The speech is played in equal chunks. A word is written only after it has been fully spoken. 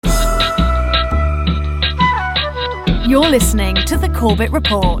You're listening to the Corbett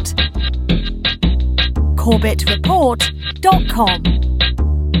Report.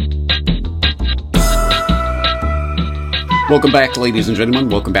 CorbettReport.com. Welcome back, ladies and gentlemen.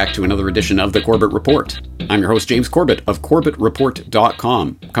 Welcome back to another edition of the Corbett Report. I'm your host, James Corbett of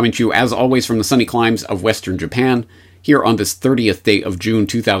CorbettReport.com, coming to you, as always, from the sunny climes of Western Japan, here on this 30th day of June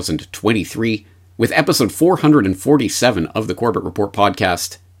 2023, with episode 447 of the Corbett Report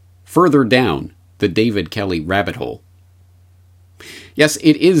podcast, Further Down the David Kelly Rabbit Hole. Yes,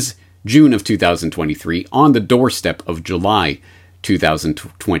 it is June of 2023, on the doorstep of July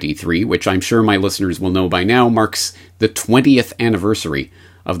 2023, which I'm sure my listeners will know by now marks the 20th anniversary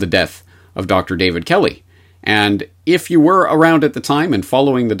of the death of Dr. David Kelly. And if you were around at the time and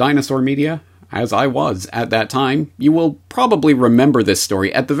following the dinosaur media, as I was at that time, you will probably remember this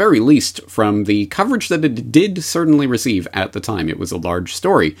story, at the very least, from the coverage that it did certainly receive at the time. It was a large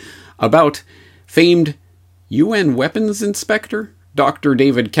story about famed UN weapons inspector Dr.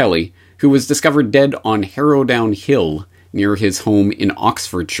 David Kelly, who was discovered dead on Harrowdown Hill near his home in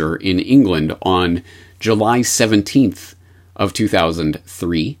Oxfordshire in England on July 17th of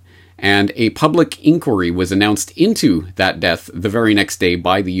 2003. And a public inquiry was announced into that death the very next day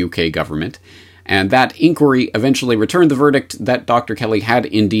by the UK government. And that inquiry eventually returned the verdict that Dr. Kelly had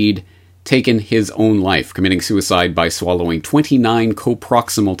indeed taken his own life, committing suicide by swallowing 29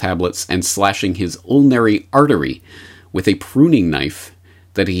 coproximal tablets and slashing his ulnar artery with a pruning knife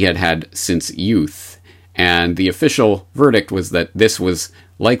that he had had since youth. And the official verdict was that this was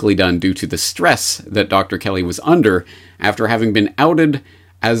likely done due to the stress that Dr. Kelly was under after having been outed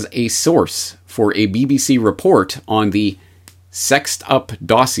as a source for a BBC report on the sexed up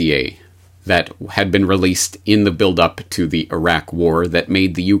dossier that had been released in the build-up to the Iraq War that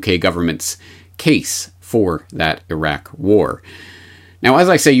made the UK government's case for that Iraq War. Now, as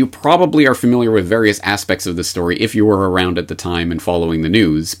I say, you probably are familiar with various aspects of the story if you were around at the time and following the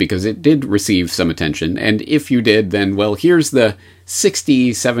news, because it did receive some attention, and if you did, then, well, here's the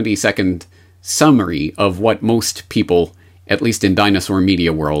 60, 70-second summary of what most people, at least in dinosaur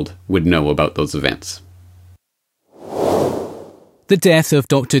media world, would know about those events. The death of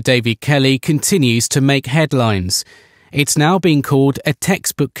Dr. David Kelly continues to make headlines. It's now being called a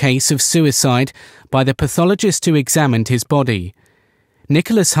textbook case of suicide by the pathologist who examined his body.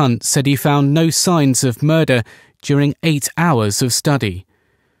 Nicholas Hunt said he found no signs of murder during 8 hours of study.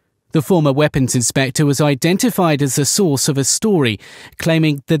 The former weapons inspector was identified as the source of a story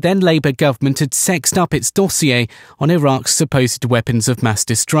claiming the then Labour government had sexed up its dossier on Iraq's supposed weapons of mass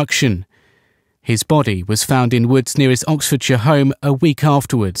destruction. His body was found in woods near his Oxfordshire home a week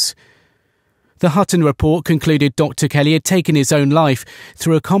afterwards. The Hutton report concluded Dr. Kelly had taken his own life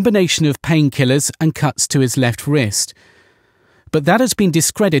through a combination of painkillers and cuts to his left wrist. But that has been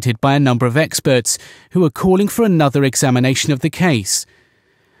discredited by a number of experts who are calling for another examination of the case.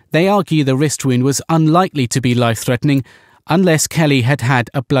 They argue the wrist wound was unlikely to be life-threatening unless Kelly had had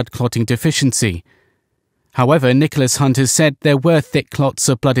a blood clotting deficiency. However, Nicholas Hunt has said there were thick clots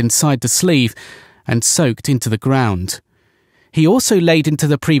of blood inside the sleeve and soaked into the ground. He also laid into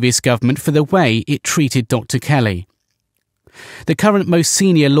the previous government for the way it treated Dr. Kelly. The current most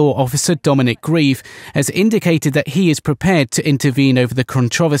senior law officer, Dominic Grieve, has indicated that he is prepared to intervene over the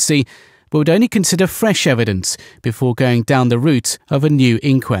controversy, but would only consider fresh evidence before going down the route of a new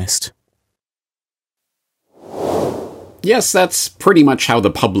inquest. Yes, that's pretty much how the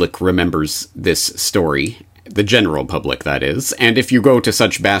public remembers this story. The general public, that is. And if you go to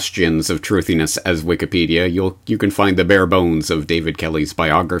such bastions of truthiness as Wikipedia, you can find the bare bones of David Kelly's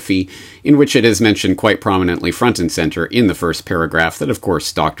biography, in which it is mentioned quite prominently front and center in the first paragraph that, of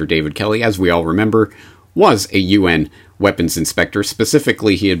course, Dr. David Kelly, as we all remember, was a UN weapons inspector.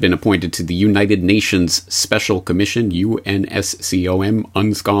 Specifically, he had been appointed to the United Nations Special Commission, UNSCOM,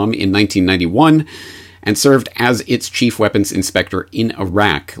 UNSCOM, in 1991, and served as its chief weapons inspector in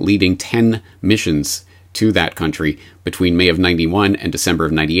Iraq, leading 10 missions to that country between May of 91 and December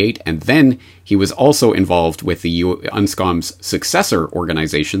of 98. And then he was also involved with the UNSCOM's successor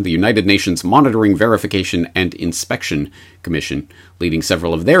organization, the United Nations Monitoring, Verification and Inspection Commission, leading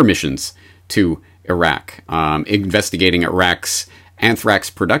several of their missions to Iraq, investigating Iraq's anthrax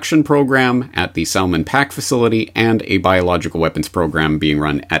production program at the Salman Pak facility and a biological weapons program being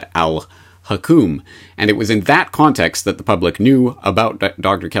run at Al-Hakum. And it was in that context that the public knew about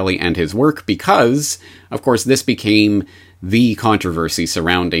Dr. Kelly and his work because, of course, this became the controversy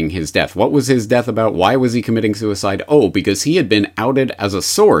surrounding his death. What was his death about? Why was he committing suicide? Oh, because he had been outed as a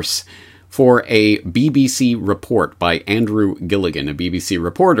source for a BBC report by Andrew Gilligan, a BBC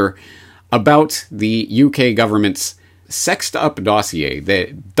reporter, about the UK government's sexed up dossier,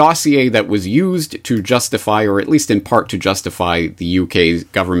 the dossier that was used to justify, or at least in part to justify, the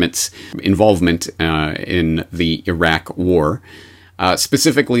UK government's involvement in the Iraq War.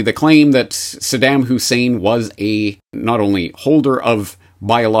 Specifically, the claim that Saddam Hussein was a not only holder of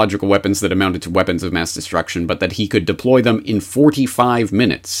biological weapons that amounted to weapons of mass destruction, but that he could deploy them in 45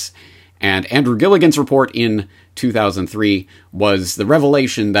 minutes. And Andrew Gilligan's report in 2003 was the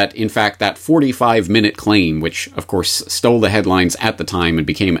revelation that, in fact, that 45-minute claim, which, of course, stole the headlines at the time and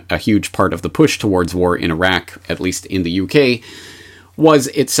became a huge part of the push towards war in Iraq, at least in the UK, was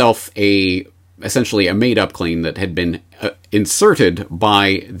itself essentially a made-up claim that had been inserted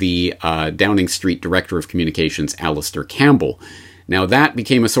by the Downing Street Director of Communications, Alistair Campbell. Now, that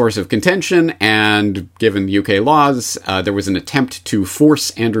became a source of contention, and given UK laws, there was an attempt to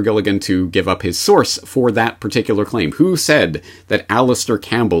force Andrew Gilligan to give up his source for that particular claim. Who said that Alistair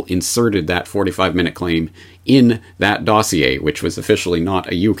Campbell inserted that 45-minute claim in that dossier, which was officially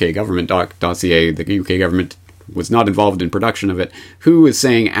not a UK government dossier? The UK government was not involved in production of it. Who is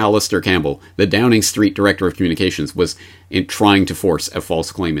saying Alistair Campbell, the Downing Street Director of Communications, was trying to force a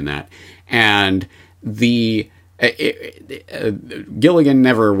false claim in that? And Gilligan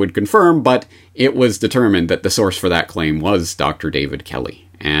never would confirm, but it was determined that the source for that claim was Dr. David Kelly.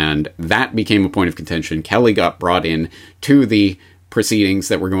 And that became a point of contention. Kelly got brought in to the proceedings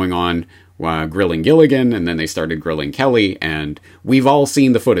that were going on, grilling Gilligan, and then they started grilling Kelly. And we've all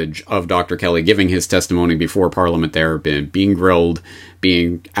seen the footage of Dr. Kelly giving his testimony before Parliament there, being grilled,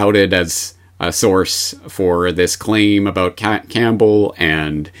 being outed as a source for this claim about Campbell,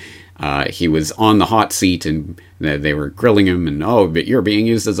 and he was on the hot seat, and they were grilling him, and, oh, but you're being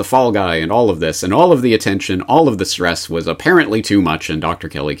used as a fall guy, and all of this, and all of the attention, all of the stress was apparently too much, and Dr.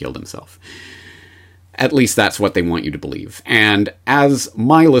 Kelly killed himself. At least that's what they want you to believe. And as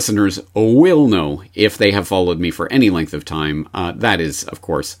my listeners will know, if they have followed me for any length of time, that is, of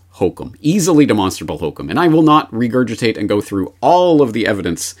course, hokum. Easily demonstrable hokum. And I will not regurgitate and go through all of the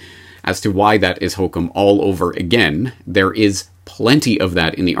evidence as to why that is hokum all over again. There is plenty of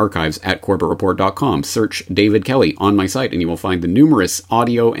that in the archives at CorbettReport.com. Search David Kelly on my site, and you will find the numerous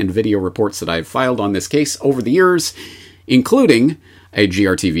audio and video reports that I've filed on this case over the years, including a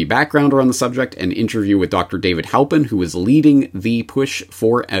GRTV backgrounder on the subject, an interview with Dr. David Halpin, who is leading the push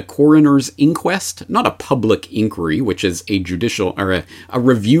for a coroner's inquest, not a public inquiry, which is a judicial or a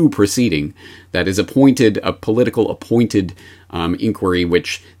review proceeding that is appointed, a political appointed inquiry,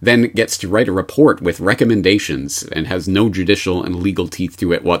 which then gets to write a report with recommendations and has no judicial and legal teeth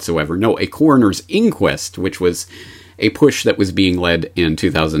to it whatsoever. No, a coroner's inquest, which was a push that was being led in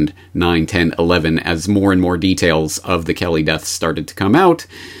 2009, 10, 11 as more and more details of the Kelly deaths started to come out.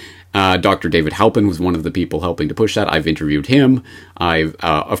 Dr. David Halpin was one of the people helping to push that. I've interviewed him. I've,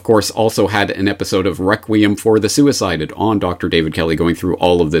 of course, also had an episode of Requiem for the Suicided on Dr. David Kelly, going through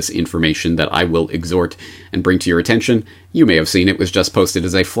all of this information that I will exhort and bring to your attention. You may have seen it was just posted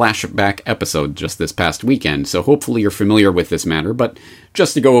as a flashback episode just this past weekend, so hopefully you're familiar with this matter, but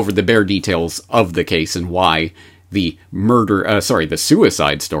just to go over the bare details of the case and why the the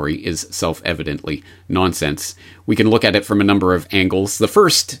suicide story is self-evidently nonsense. We can look at it from a number of angles. The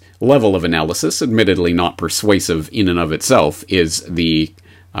first level of analysis, admittedly not persuasive in and of itself, is the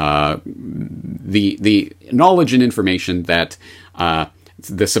knowledge and information that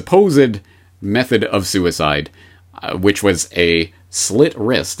the supposed method of suicide, which was a slit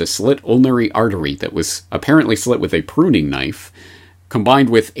wrist, a slit ulnar artery that was apparently slit with a pruning knife, combined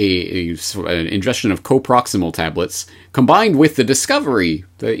with an ingestion of coproximal tablets, combined with the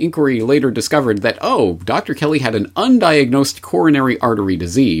inquiry later discovered that, Dr. Kelly had an undiagnosed coronary artery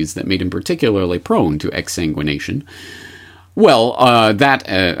disease that made him particularly prone to exsanguination. Well, that,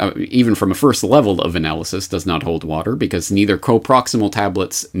 even from a first level of analysis, does not hold water, because neither coproximal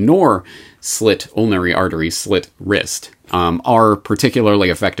tablets nor slit ulnar artery, slit wrist, are particularly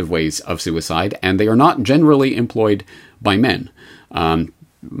effective ways of suicide, and they are not generally employed by men.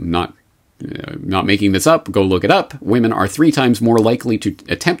 Not making this up, go look it up. Women are 3 times more likely to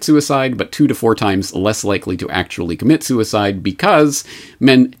attempt suicide, but 2 to 4 times less likely to actually commit suicide, because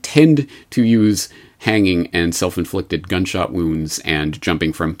men tend to use hanging and self-inflicted gunshot wounds and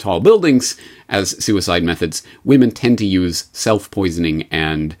jumping from tall buildings as suicide methods. Women tend to use self-poisoning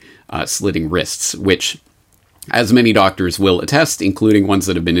and slitting wrists, which, as many doctors will attest, including ones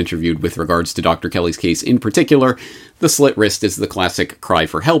that have been interviewed with regards to Dr. Kelly's case in particular, the slit wrist is the classic cry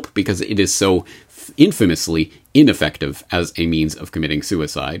for help because it is so infamously ineffective as a means of committing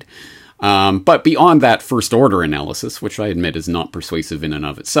suicide. But beyond that first order analysis, which I admit is not persuasive in and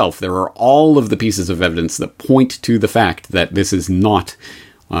of itself, there are all of the pieces of evidence that point to the fact that this is not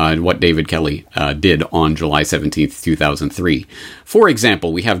what David Kelly did on July 17th, 2003. For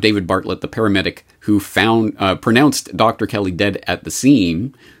example, we have David Bartlett, the paramedic who pronounced Dr. Kelly dead at the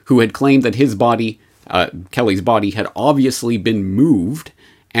scene, who had claimed that his body, Kelly's body, had obviously been moved,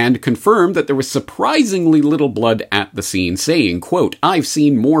 and confirmed that there was surprisingly little blood at the scene, saying, quote, "I've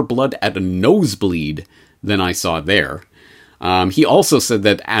seen more blood at a nosebleed than I saw there." He also said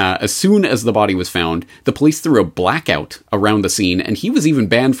that as soon as the body was found, the police threw a blackout around the scene, and he was even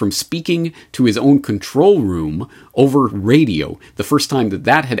banned from speaking to his own control room over radio, the first time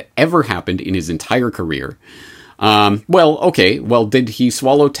that had ever happened in his entire career. Well, did he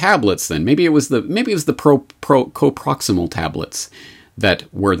swallow tablets then? Maybe it was the coproximal tablets that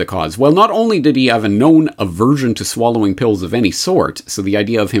were the cause. Well, not only did he have a known aversion to swallowing pills of any sort, so the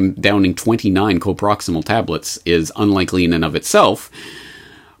idea of him downing 29 coproximal tablets is unlikely in and of itself,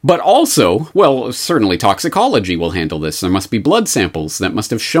 but also, well, certainly toxicology will handle this. There must be blood samples that must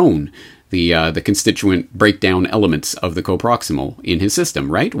have shown the constituent breakdown elements of the coproximal in his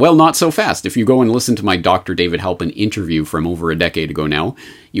system, right? Well, not so fast. If you go and listen to my Dr. David Halpin interview from over a decade ago now,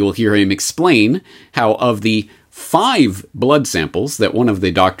 you will hear him explain how of the 5 blood samples that one of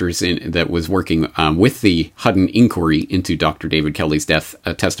the doctors that was working with the Hutton inquiry into Dr. David Kelly's death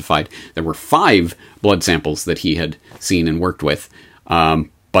testified. There were 5 blood samples that he had seen and worked with,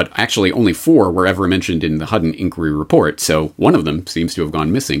 but actually only 4 were ever mentioned in the Hutton inquiry report, so one of them seems to have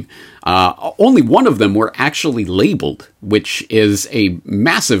gone missing. Only one of them were actually labeled, which is a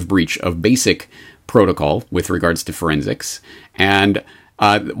massive breach of basic protocol with regards to forensics, and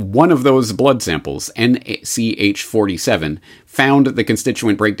one of those blood samples, NCH47, found the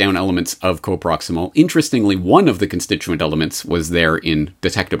constituent breakdown elements of coproximal. Interestingly, one of the constituent elements was there in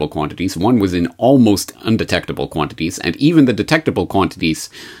detectable quantities. One was in almost undetectable quantities, and even the detectable quantities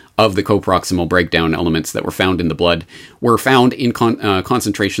of the coproximal breakdown elements that were found in the blood were found in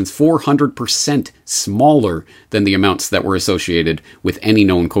concentrations 400% smaller than the amounts that were associated with any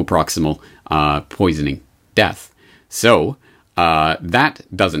known coproximal poisoning death. So, that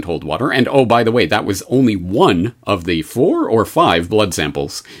doesn't hold water. And oh, by the way, that was only one of the 4 or 5 blood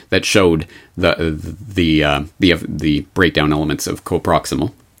samples that showed the breakdown elements of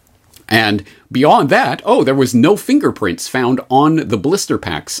coproximal. And beyond that, there was no fingerprints found on the blister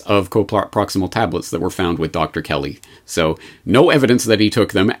packs of coproximal tablets that were found with Dr. Kelly. So no evidence that he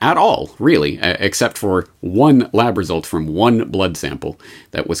took them at all, really, except for one lab result from one blood sample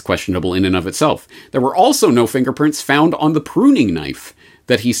that was questionable in and of itself. There were also no fingerprints found on the pruning knife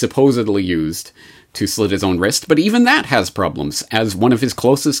that he supposedly used to slit his own wrist, but even that has problems, as one of his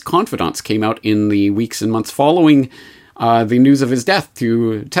closest confidants came out in the weeks and months following the news of his death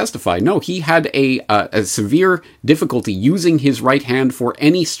to testify. No, he had a severe difficulty using his right hand for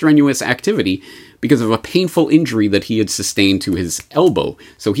any strenuous activity because of a painful injury that he had sustained to his elbow.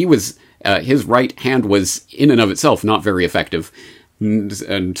 So he was his right hand was in and of itself not very effective,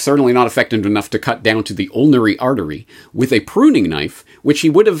 and certainly not effective enough to cut down to the ulnar artery. With a pruning knife, which he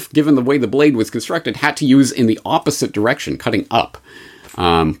would have, given the way the blade was constructed, had to use in the opposite direction, cutting up,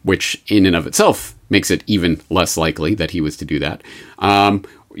 which in and of itself makes it even less likely that he was to do that.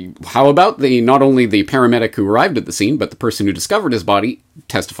 How about not only the paramedic who arrived at the scene, but the person who discovered his body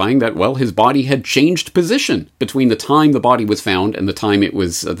testifying that, well, his body had changed position between the time the body was found and the time it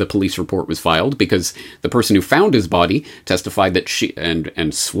was the police report was filed, because the person who found his body testified that she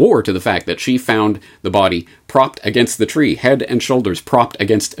and swore to the fact that she found the body propped against the tree, head and shoulders propped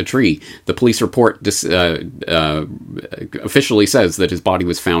against a tree. The police report officially says that his body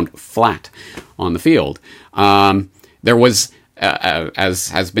was found flat on the field. There was, as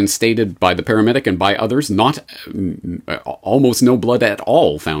has been stated by the paramedic and by others, almost no blood at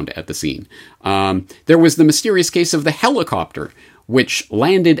all found at the scene. There was the mysterious case of the helicopter, which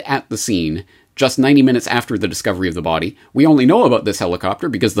landed at the scene just 90 minutes after the discovery of the body. We only know about this helicopter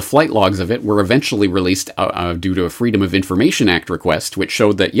because the flight logs of it were eventually released due to a Freedom of Information Act request, which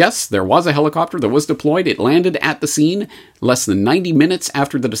showed that, yes, there was a helicopter that was deployed. It landed at the scene less than 90 minutes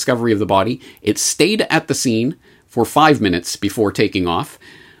after the discovery of the body. It stayed at the scene for 5 minutes before taking off,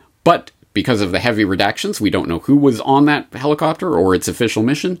 but because of the heavy redactions, we don't know who was on that helicopter or its official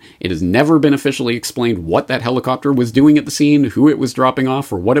mission. It has never been officially explained what that helicopter was doing at the scene, who it was dropping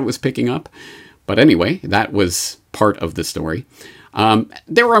off, or what it was picking up. But anyway, that was part of the story.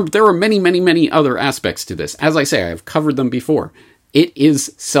 There are many, many, many other aspects to this. As I say, I've covered them before. It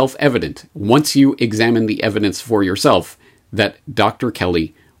is self-evident, once you examine the evidence for yourself, that Dr.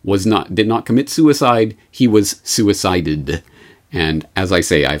 Kelly did not commit suicide. He was suicided. And as I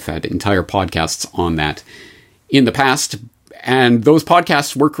say, I've had entire podcasts on that in the past, And those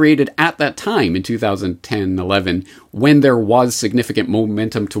podcasts were created at that time in 2010-11 when there was significant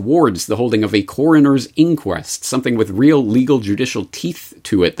momentum towards the holding of a coroner's inquest, something with real legal judicial teeth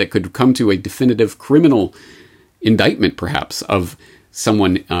to it that could come to a definitive criminal indictment, perhaps, of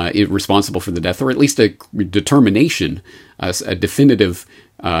someone responsible for the death, or at least a determination, a definitive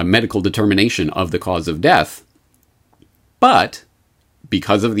medical determination of the cause of death. But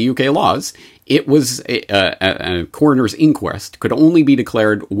because of the UK laws, it was a coroner's inquest could only be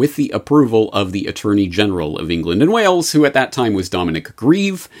declared with the approval of the Attorney General of England and Wales, who at that time was Dominic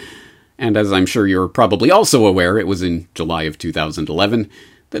Grieve. And as I'm sure you're probably also aware, it was in July of 2011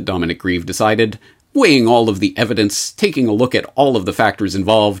 that Dominic Grieve decided, weighing all of the evidence, taking a look at all of the factors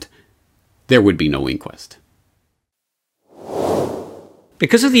involved, there would be no inquest.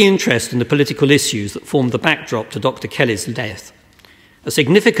 Because of the interest in the political issues that formed the backdrop to Dr. Kelly's death, a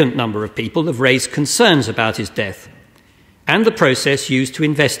significant number of people have raised concerns about his death and the process used to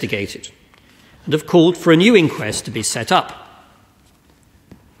investigate it, and have called for a new inquest to be set up.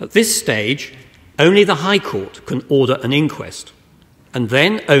 At this stage, only the High Court can order an inquest, and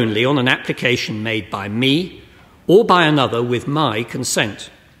then only on an application made by me or by another with my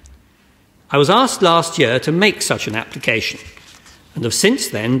consent. I was asked last year to make such an application, and have since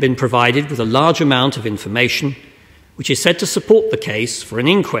then been provided with a large amount of information which is said to support the case for an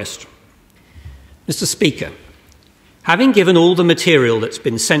inquest. Mr. Speaker, having given all the material that's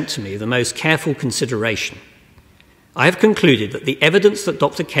been sent to me the most careful consideration, I have concluded that the evidence that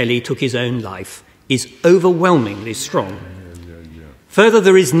Dr. Kelly took his own life is overwhelmingly strong. Further,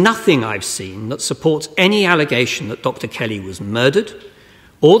 there is nothing I've seen that supports any allegation that Dr. Kelly was murdered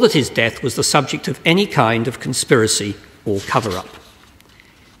or that his death was the subject of any kind of conspiracy or cover-up.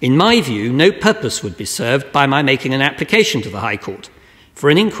 In my view, no purpose would be served by my making an application to the High Court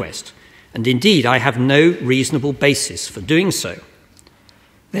for an inquest, and indeed I have no reasonable basis for doing so.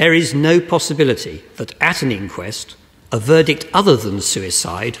 There is no possibility that at an inquest a verdict other than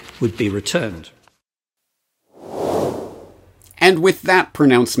suicide would be returned. And with that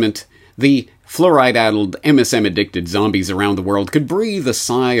pronouncement, the fluoride-addled, MSM-addicted zombies around the world could breathe a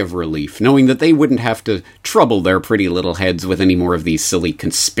sigh of relief, knowing that they wouldn't have to trouble their pretty little heads with any more of these silly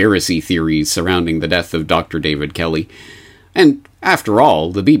conspiracy theories surrounding the death of Dr. David Kelly. And after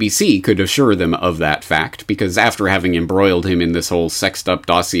all, the BBC could assure them of that fact, because after having embroiled him in this whole sexed-up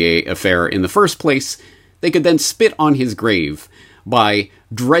dossier affair in the first place, they could then spit on his grave by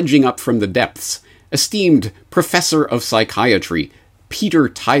dredging up from the depths esteemed Professor of Psychiatry Peter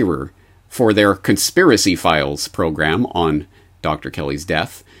Tyrer for their Conspiracy Files program on Dr. Kelly's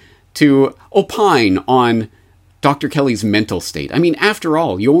death, to opine on Dr. Kelly's mental state. I mean, after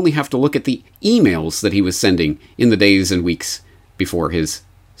all, you only have to look at the emails that he was sending in the days and weeks before his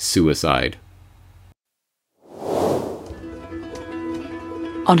suicide.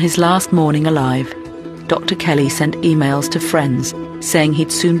 On his last morning alive, Dr. Kelly sent emails to friends saying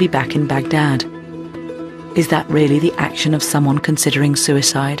he'd soon be back in Baghdad. Is that really the action of someone considering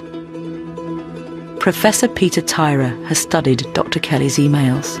suicide? Professor Peter Tyrer has studied Dr. Kelly's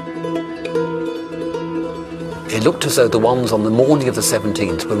emails. It looked as though the ones on the morning of the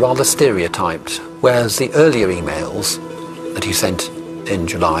 17th were rather stereotyped, whereas the earlier emails that he sent in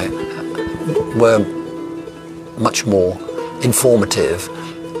July were much more informative,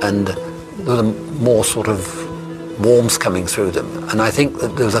 and there was more sort of warmth coming through them. And I think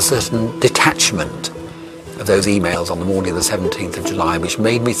that there was a certain detachment of those emails on the morning of the 17th of July, which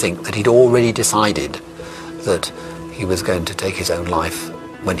made me think that he'd already decided that he was going to take his own life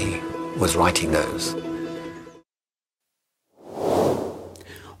when he was writing those.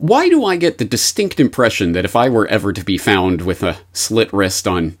 Why do I get the distinct impression that if I were ever to be found with a slit wrist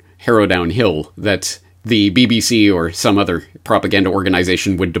on Harrowdown Hill, that the BBC or some other propaganda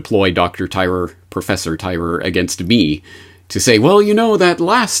organization would deploy Dr. Tyrer, Professor Tyrer, against me to say, well, you know, that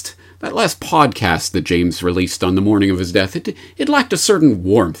last podcast that James released on the morning of his death, it lacked a certain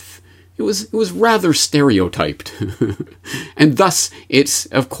warmth. It was rather stereotyped. And thus, it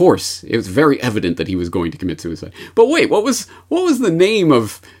was very evident that he was going to commit suicide. But wait, what was the name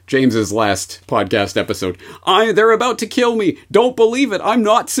of James's last podcast episode? They're about to kill me. Don't believe it. I'm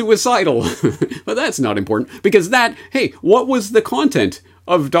not suicidal. But that's not important, because what was the content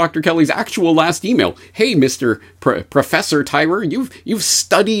of Dr. Kelly's actual last email? Hey, Mr. Professor Tyrer, you've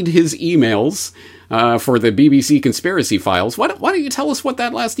studied his emails for the BBC Conspiracy Files. Why don't you tell us what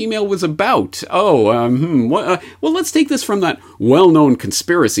that last email was about? Well, let's take this from that well-known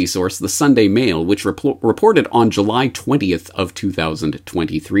conspiracy source, the Sunday Mail, which reported on July 20th of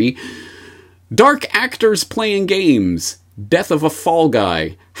 2023. Dark actors playing games. Death of a fall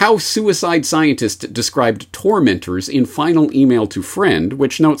guy. How Suicide Scientist Described Tormentors in Final Email to Friend,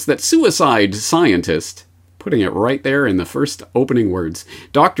 which notes that Suicide Scientist, putting it right there in the first opening words,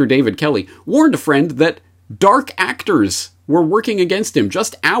 Dr. David Kelly warned a friend that dark actors were working against him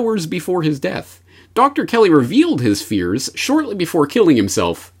just hours before his death. Dr. Kelly revealed his fears shortly before killing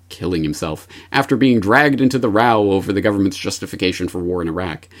himself after being dragged into the row over the government's justification for war in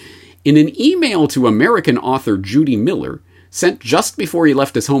Iraq. In an email to American author Judy Miller, sent just before he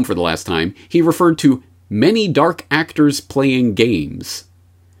left his home for the last time, he referred to many dark actors playing games.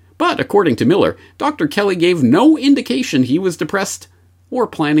 But, according to Miller, Dr. Kelly gave no indication he was depressed or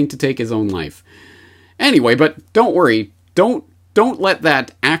planning to take his own life. Anyway, but don't worry, don't let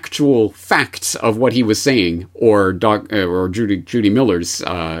that actual facts of what he was saying, or Judy Miller's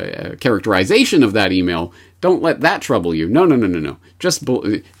characterization of that email, don't let that trouble you. No. Just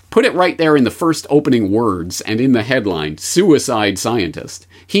put it right there in the first opening words and in the headline, Suicide Scientist.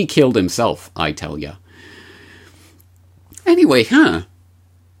 He killed himself, I tell ya. Anyway,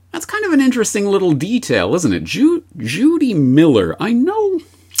 that's kind of an interesting little detail, isn't it? Judy Miller. I know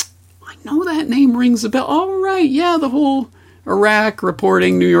that name rings a bell. Oh, right, yeah, the whole Iraq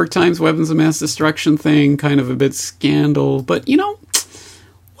reporting, New York Times weapons of mass destruction thing, kind of a bit scandal. But,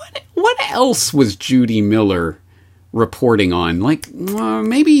 what else was Judy Miller reporting on? Like,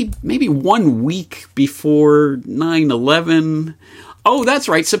 maybe 1 week before 9/11. Oh, that's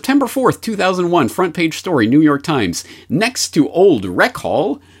right, September 4th, 2001, front page story, New York Times. Next to old rec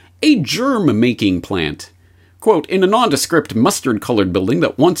hall, a germ-making plant. Quote, in a nondescript mustard-colored building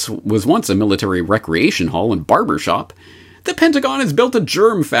that was once a military recreation hall and barber shop, the Pentagon has built a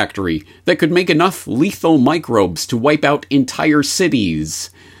germ factory that could make enough lethal microbes to wipe out entire cities. ...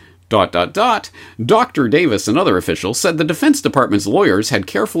 Dr. Davis and other officials said the Defense Department's lawyers had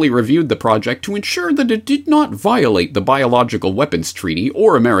carefully reviewed the project to ensure that it did not violate the Biological Weapons Treaty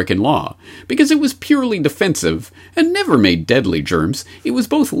or American law. Because it was purely defensive and never made deadly germs, it was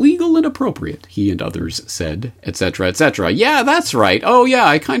both legal and appropriate, he and others said, etc., etc. Yeah, that's right. Oh yeah,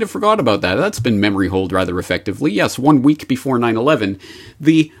 I kind of forgot about that. That's been memory holed rather effectively. Yes, 1 week before 9/11,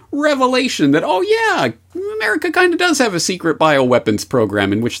 the revelation that, oh yeah, America kind of does have a secret bioweapons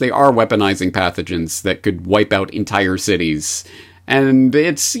program in which they are weaponizing pathogens that could wipe out entire cities. And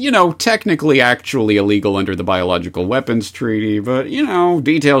it's, technically actually illegal under the Biological Weapons Treaty, but,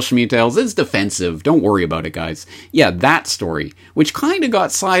 details schmeetails, it's defensive. Don't worry about it, guys. Yeah, that story, which kind of got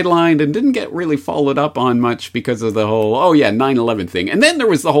sidelined and didn't get really followed up on much because of the whole, 9/11 thing. And then there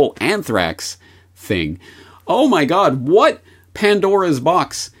was the whole anthrax thing. Oh my God, what Pandora's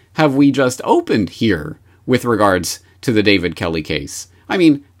box have we just opened here with regards to the David Kelly case? I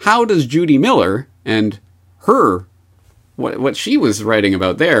mean, how does Judy Miller and her, what she was writing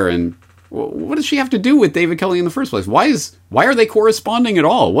about there, and what does she have to do with David Kelly in the first place? Why are they corresponding at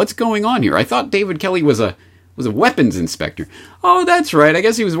all? What's going on here? I thought David Kelly was a weapons inspector. Oh, that's right. I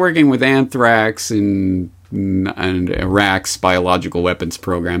guess he was working with anthrax and Iraq's biological weapons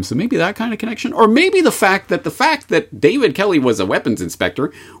program, so maybe that kind of connection, or maybe the fact that David Kelly was a weapons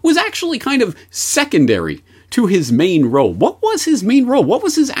inspector was actually kind of secondary to his main role. What was his main role? What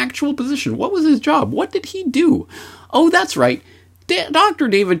was his actual position? What was his job? What did he do? Oh, that's right. Dr.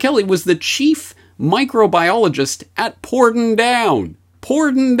 David Kelly was the chief microbiologist at Porton Down.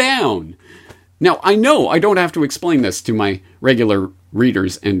 Now, I know I don't have to explain this to my regular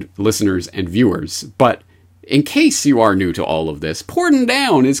readers and listeners and viewers, but in case you are new to all of this, Porton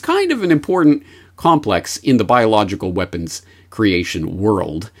Down is kind of an important complex in the biological weapons creation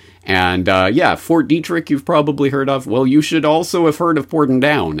world. And Fort Detrick you've probably heard of. Well, you should also have heard of Porton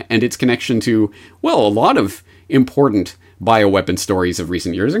Down and its connection to, a lot of important bioweapon stories of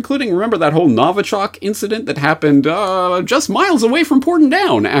recent years, including, remember that whole Novichok incident that happened just miles away from Porton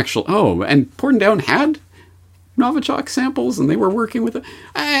Down, actually. Oh, and Porton Down had Novichok samples and they were working with it.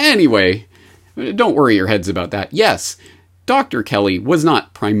 Anyway, don't worry your heads about that. Yes, Dr. Kelly was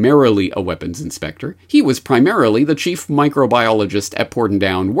not primarily a weapons inspector. He was primarily the chief microbiologist at Porton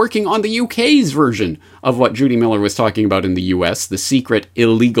Down, working on the UK's version of what Judy Miller was talking about in the US, the secret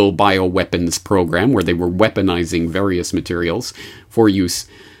illegal bioweapons program, where they were weaponizing various materials for use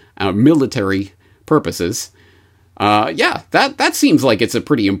military purposes. That seems like it's a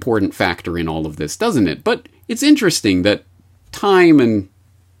pretty important factor in all of this, doesn't it? But it's interesting that time and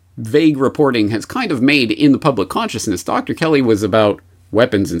vague reporting has kind of made in the public consciousness Dr. Kelly was about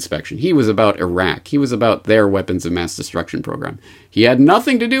weapons inspection. He was about Iraq. He was about their weapons of mass destruction program. He had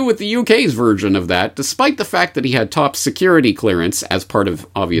nothing to do with the UK's version of that, despite the fact that he had top security clearance as part of,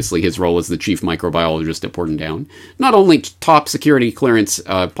 obviously, his role as the chief microbiologist at Porton Down. Not only top security clearance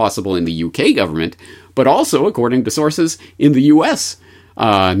possible in the UK government, but also, according to sources in the US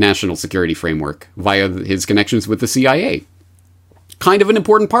national security framework via his connections with the CIA. Kind of an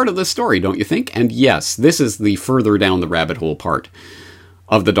important part of this story, don't you think? And yes, this is the further down the rabbit hole part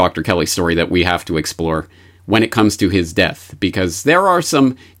of the Dr. Kelly story that we have to explore when it comes to his death, because there are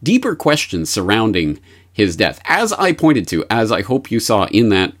some deeper questions surrounding his death. As I pointed to, as I hope you saw in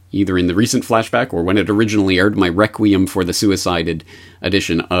that, either in the recent flashback or when it originally aired, my Requiem for the Suicided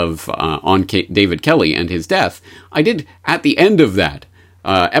edition of on David Kelly and his death, I did, at the end of that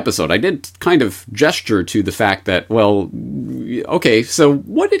episode, I did kind of gesture to the fact that, well, okay, so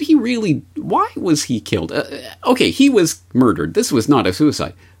what did he really, why was he killed? Okay, he was murdered. This was not a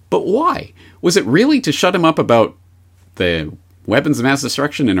suicide. But why? Was it really to shut him up about the weapons of mass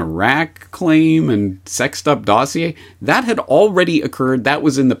destruction in Iraq claim and sexed up dossier? That had already occurred. That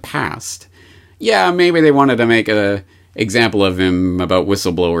was in the past. Yeah, maybe they wanted to make a example of him about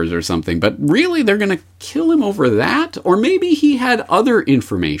whistleblowers or something, but really they're going to kill him over that? Or maybe he had other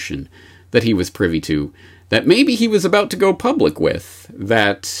information that he was privy to, that maybe he was about to go public with,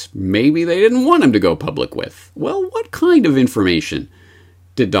 that maybe they didn't want him to go public with. Well, what kind of information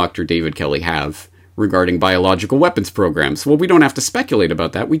did Dr. David Kelly have regarding biological weapons programs? Well, we don't have to speculate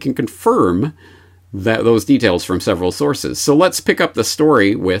about that. We can confirm those details from several sources. So let's pick up the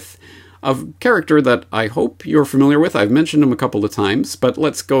story with a character that I hope you're familiar with. I've mentioned him a couple of times, but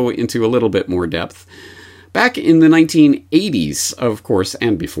let's go into a little bit more depth. Back in the 1980s, of course,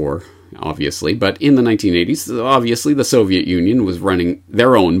 and before, obviously, but in the 1980s, obviously the Soviet Union was running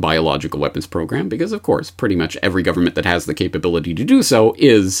their own biological weapons program because, of course, pretty much every government that has the capability to do so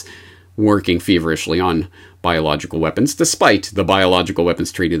is working feverishly on biological weapons, despite the biological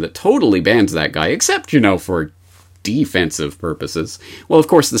weapons treaty that totally bans that guy, except, for defensive purposes. Well, of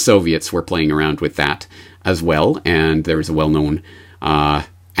course, the Soviets were playing around with that as well, and there was a well-known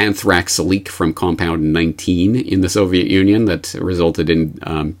anthrax leak from Compound 19 in the Soviet Union that resulted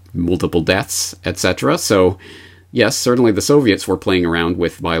in multiple deaths, etc. So, yes, certainly the Soviets were playing around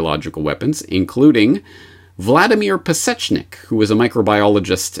with biological weapons, including Vladimir Pasechnik, who was a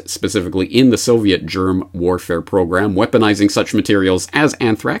microbiologist specifically in the Soviet germ warfare program, weaponizing such materials as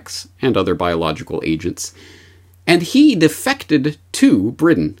anthrax and other biological agents. And he defected to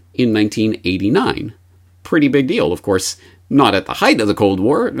Britain in 1989. Pretty big deal, of course. Not at the height of the Cold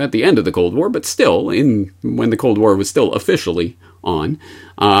War, at the end of the Cold War, but still, when the Cold War was still officially on,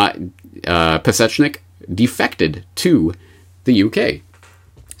 Pasechnik defected to the UK.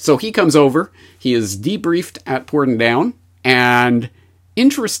 So he comes over, he is debriefed at Portadown, and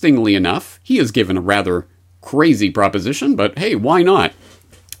interestingly enough, he is given a rather crazy proposition, but hey, why not?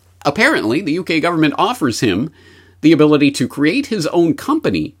 Apparently, the UK government offers him the ability to create his own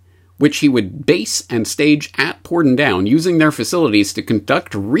company, which he would base and stage at Portadown, using their facilities to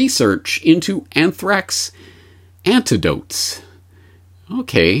conduct research into anthrax antidotes.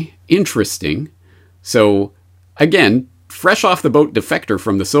 Okay, interesting. So, again, fresh off the boat defector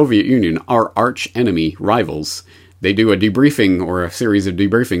from the Soviet Union, our arch-enemy rivals, they do a debriefing or a series of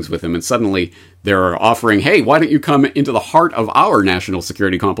debriefings with him, and suddenly they're offering, hey, why don't you come into the heart of our national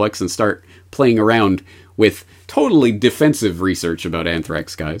security complex and start playing around with totally defensive research about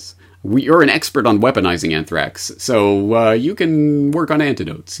anthrax, guys. You're an expert on weaponizing anthrax, so you can work on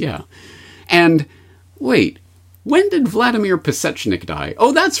antidotes, yeah. And, wait, when did Vladimir Pasechnik die?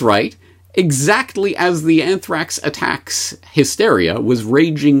 Oh, that's right. Exactly as the anthrax attacks hysteria was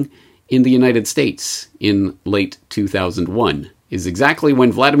raging in the United States in late 2001, is exactly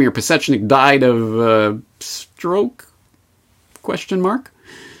when Vladimir Pasechnik died of stroke? ?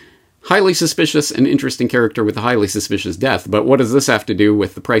 Highly suspicious and interesting character with a highly suspicious death. But what does this have to do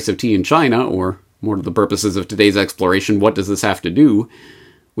with the price of tea in China, or more to the purposes of today's exploration, what does this have to do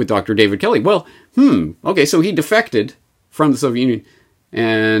with Dr. David Kelly? Well, okay, so he defected from the Soviet Union,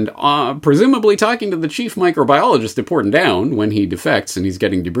 and presumably talking to the chief microbiologist at Portadown when he defects and he's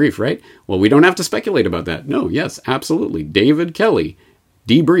getting debriefed, right? Well, we don't have to speculate about that. No, yes, absolutely. David Kelly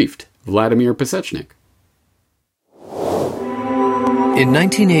debriefed Vladimir Pasechnik. In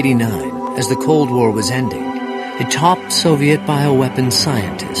 1989, as the Cold War was ending, a top Soviet bioweapons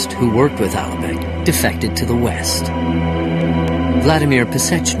scientist who worked with Alibek defected to the West. Vladimir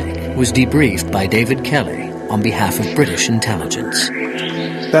Pasechnik was debriefed by David Kelly on behalf of British intelligence.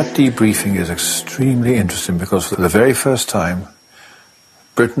 That debriefing is extremely interesting because for the very first time,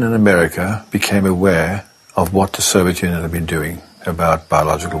 Britain and America became aware of what the Soviet Union had been doing about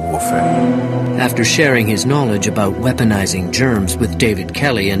biological warfare. After sharing his knowledge about weaponizing germs with David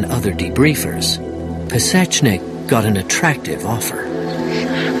Kelly and other debriefers, Pasechnik got an attractive offer.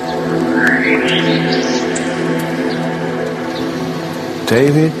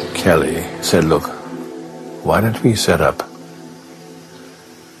 David Kelly said, look, why don't we set up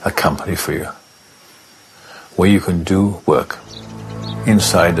a company for you where you can do work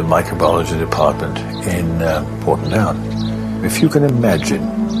inside the microbiology department in Portadown. If you can imagine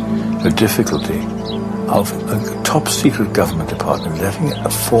the difficulty of a top secret government department letting a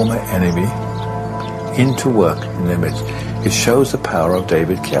former enemy into work in their midst, it shows the power of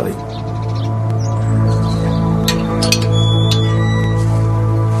David Kelly.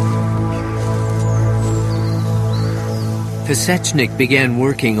 Pesechnik began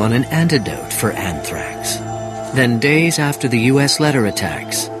working on an antidote for anthrax. Then, days after the U.S. letter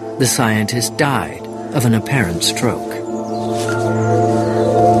attacks, the scientist died of an apparent stroke.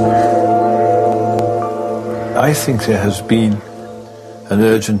 I think there has been an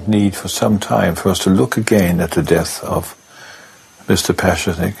urgent need for some time for us to look again at the death of Mr.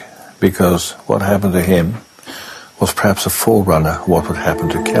 Pesechnik, because what happened to him was perhaps a forerunner of what would happen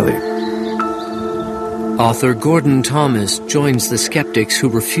to Kelly. Author Gordon Thomas joins the skeptics who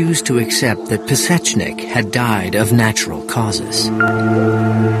refuse to accept that Pesechnik had died of natural causes.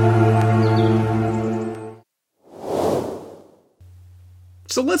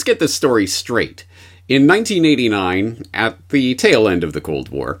 So let's get this story straight. In 1989, at the tail end of the Cold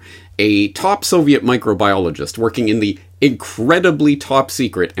War, a top Soviet microbiologist working in the incredibly top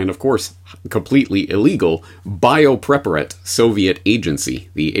secret and, of course, completely illegal Biopreparat Soviet Agency,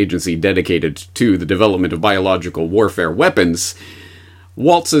 the agency dedicated to the development of biological warfare weapons,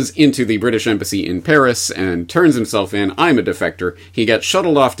 waltzes into the British embassy in Paris and turns himself in. I'm a defector. He gets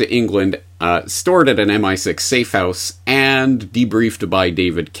shuttled off to England, stored at an MI6 safe house, and debriefed by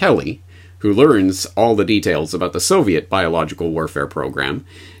David Kelly, who learns all the details about the Soviet biological warfare program.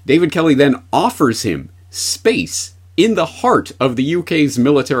 David Kelly then offers him space in the heart of the UK's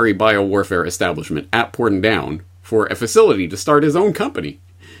military biowarfare establishment at Portadown for a facility to start his own company,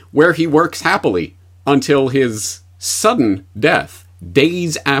 where he works happily until his sudden death,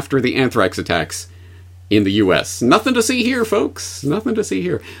 days after the anthrax attacks in the US. Nothing to see here, folks. Nothing to see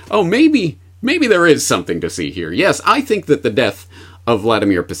here. Oh, maybe there is something to see here. Yes, I think that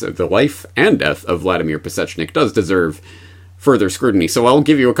the life and death of Vladimir Pesechnik does deserve further scrutiny. So I'll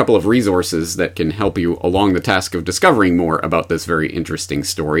give you a couple of resources that can help you along the task of discovering more about this very interesting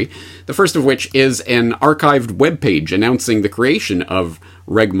story. The first of which is an archived webpage announcing the creation of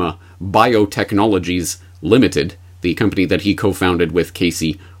Regma Biotechnologies Limited, the company that he co-founded with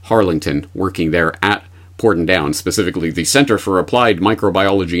Casey Harlington, working there at Portadown, specifically the Centre for Applied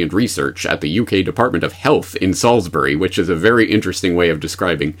Microbiology and Research at the UK Department of Health in Salisbury, which is a very interesting way of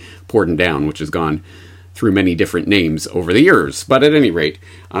describing Portadown, which has gone through many different names over the years. But at any rate,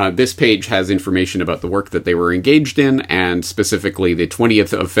 this page has information about the work that they were engaged in, and specifically the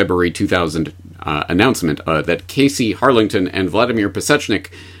 20th of February 2000 announcement that Casey Harlington and Vladimir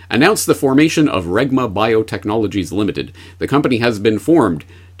Pesechnik announced the formation of Regma Biotechnologies Limited. The company has been formed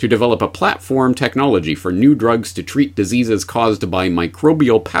to develop a platform technology for new drugs to treat diseases caused by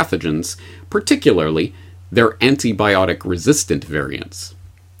microbial pathogens, particularly their antibiotic-resistant variants.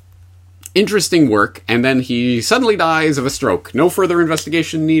 Interesting work, and then he suddenly dies of a stroke. No further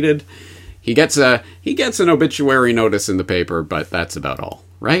investigation needed. He gets an obituary notice in the paper, but that's about all,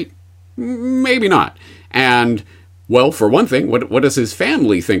 right? Maybe not. And, well, for one thing, what does his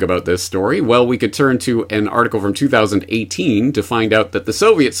family think about this story? Well, we could turn to an article from 2018 to find out that the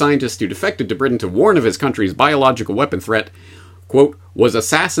Soviet scientist who defected to Britain to warn of his country's biological weapon threat, quote, was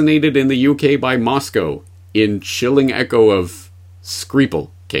assassinated in the UK by Moscow in chilling echo of Skripal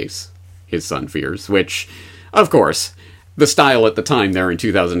case, his son fears, which, of course, the style at the time there in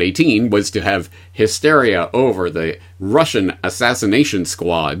 2018 was to have hysteria over the Russian assassination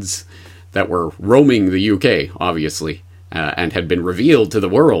squads that were roaming the UK, obviously, and had been revealed to the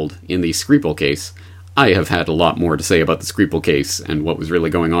world in the Skripal case. I have had a lot more to say about the Skripal case and what was really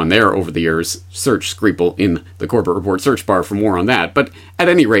going on there over the years. Search Skripal in the Corbett Report search bar for more on that. But at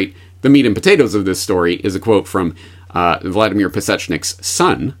any rate, the meat and potatoes of this story is a quote from Vladimir Pesechnik's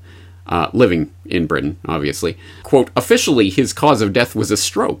son, living in Britain, obviously. Quote, officially, his cause of death was a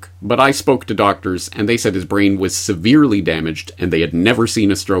stroke, but I spoke to doctors, and they said his brain was severely damaged, and they had never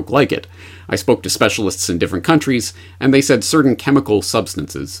seen a stroke like it. I spoke to specialists in different countries, and they said certain chemical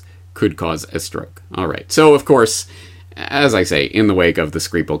substances could cause a stroke. All right, so, of course, as I say, in the wake of the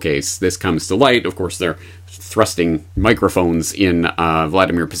Skripal case, this comes to light. Of course, they're thrusting microphones in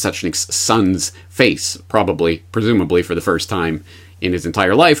Vladimir Pesechnik's son's face, presumably for the first time in his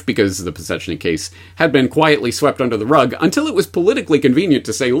entire life, because the Pesechnik case had been quietly swept under the rug until it was politically convenient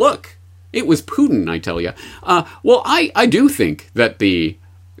to say, look, it was Putin, I tell you. Well, I do think that the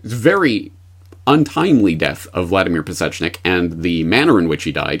very untimely death of Vladimir Pesechnik and the manner in which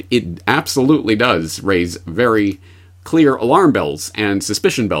he died, it absolutely does raise very clear alarm bells and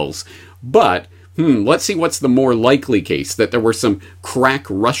suspicion bells. But let's see what's the more likely case, that there were some crack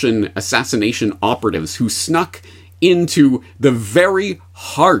Russian assassination operatives who snuck into the very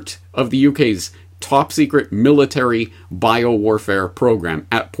heart of the UK's top-secret military biowarfare program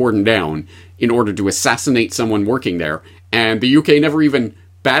at Pordendown in order to assassinate someone working there. And the UK never even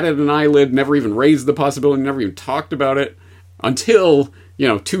batted an eyelid, never even raised the possibility, never even talked about it until,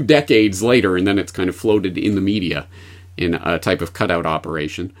 2 decades later, and then it's kind of floated in the media in a type of cutout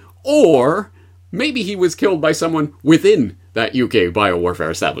operation. Or maybe he was killed by someone within that UK biowarfare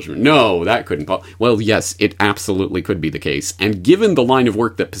establishment. No, that couldn't. Well, yes, it absolutely could be the case. And given the line of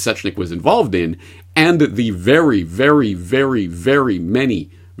work that Pasechnik was involved in, and the very, very, very, very many,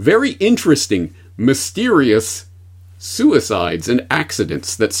 very interesting, mysterious suicides and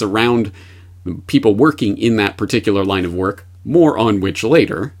accidents that surround people working in that particular line of work, more on which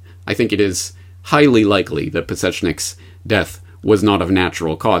later, I think it is highly likely that Pasechnik's death was not of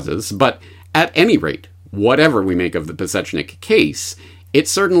natural causes. But at any rate, whatever we make of the Pasechnik case, it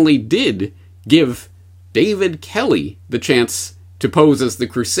certainly did give David Kelly the chance to pose as the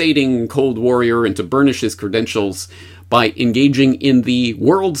crusading Cold Warrior and to burnish his credentials by engaging in the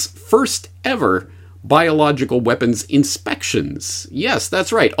world's first ever biological weapons inspections. Yes,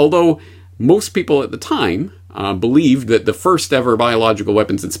 that's right. Although most people at the time believed that the first ever biological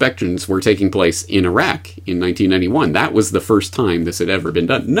weapons inspections were taking place in Iraq in 1991. That was the first time this had ever been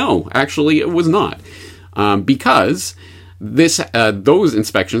done. No, actually it was not. Because those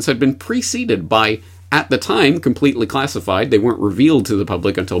inspections had been preceded by, at the time, completely classified, they weren't revealed to the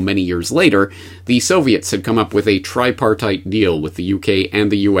public until many years later, the Soviets had come up with a tripartite deal with the UK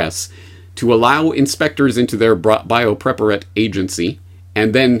and the US to allow inspectors into their biopreparate agency,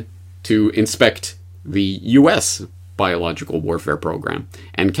 and then to inspect the US biological warfare program.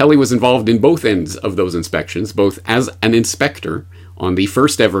 And Kelly was involved in both ends of those inspections, both as an inspector on the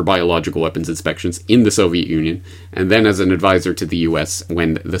first ever biological weapons inspections in the Soviet Union, and then as an advisor to the US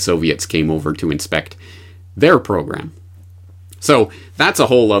when the Soviets came over to inspect their program. So that's a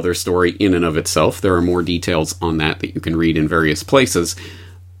whole other story in and of itself. There are more details on that you can read in various places.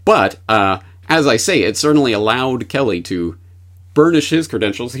 But, as I say, it certainly allowed Kelly to burnish his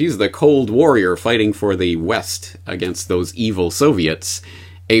credentials. He's the Cold Warrior fighting for the West against those evil Soviets.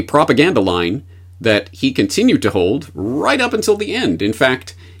 A propaganda line that he continued to hold right up until the end. In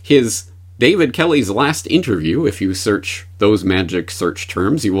fact, his David Kelly's last interview, if you search those magic search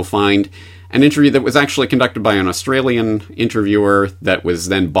terms, you will find an interview that was actually conducted by an Australian interviewer that was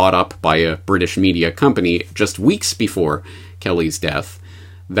then bought up by a British media company just weeks before Kelly's death,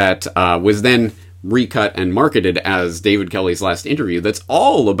 that was then recut and marketed as David Kelly's last interview. That's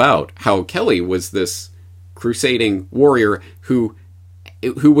all about how Kelly was this crusading warrior who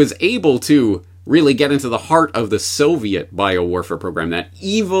was able to really get into the heart of the Soviet biowarfare program, that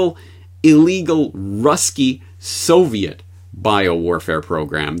evil, illegal, Ruski Soviet biowarfare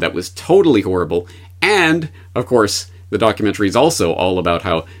program that was totally horrible. And, of course, the documentary is also all about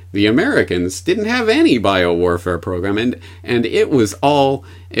how the Americans didn't have any biowarfare program, and it was all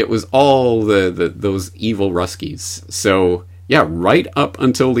those evil Ruskies. So, yeah, right up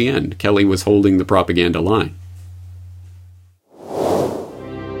until the end, Kelly was holding the propaganda line.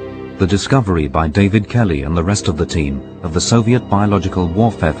 The discovery by David Kelly and the rest of the team of the Soviet biological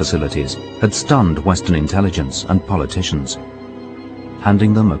warfare facilities had stunned Western intelligence and politicians,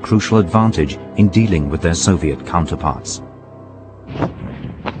 handing them a crucial advantage in dealing with their Soviet counterparts.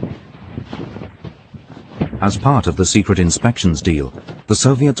 As part of the secret inspections deal, the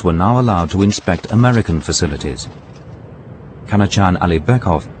Soviets were now allowed to inspect American facilities. Kanachan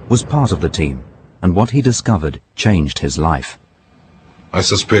Alibekov was part of the team, and what he discovered changed his life. I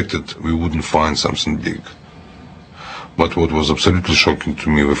suspected we wouldn't find something big. But what was absolutely shocking to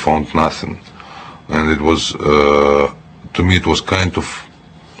me, we found nothing. And it was, to me, it was kind of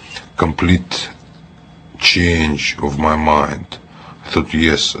complete change of my mind. I thought,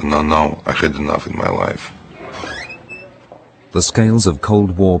 yes, now I had enough in my life. The scales of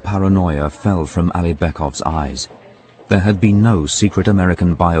Cold War paranoia fell from Alibekov's eyes. There had been no secret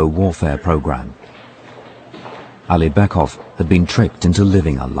American bio-warfare program. Alibekov had been tricked into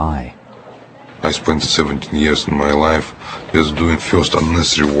living a lie. I spent 17 years in my life just doing first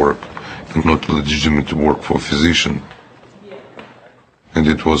unnecessary work and not legitimate work for a physician. And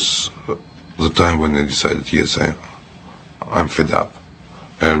it was the time when I decided, yes, I'm fed up.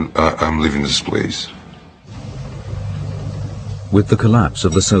 I'm leaving this place. With the collapse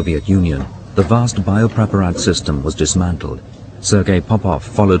of the Soviet Union, the vast biopreparat system was dismantled. Sergei Popov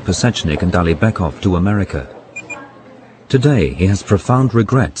followed Pasechnik and Alibekov to America. Today, he has profound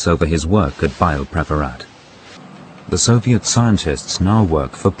regrets over his work at Biopreparat. the Soviet scientists now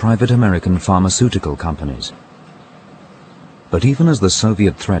work for private American pharmaceutical companies. But even as the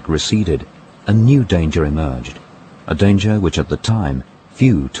Soviet threat receded, a new danger emerged, a danger which at the time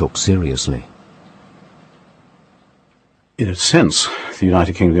few took seriously. In a sense, the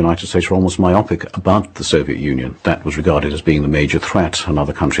United Kingdom and the United States were almost myopic about the Soviet Union. That was regarded as being the major threat, and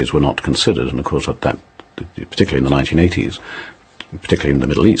other countries were not considered. And of course, at that, particularly in the 1980s, particularly in the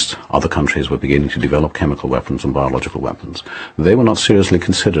Middle East, other countries were beginning to develop chemical weapons and biological weapons. They were not seriously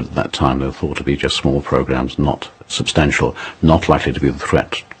considered at that time. They were thought to be just small programs, not substantial, not likely to be the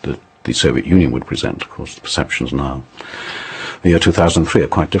threat that the Soviet Union would present. Of course, the perceptions now, the year 2003, are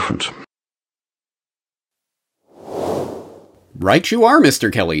quite different. Right you are,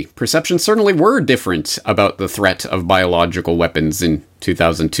 Mr. Kelly. Perceptions certainly were different about the threat of biological weapons in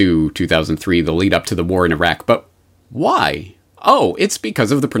 2002, 2003, the lead up to the war in Iraq. But why? Oh, it's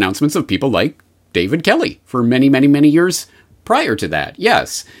because of the pronouncements of people like David Kelly for many, many, many years prior to that.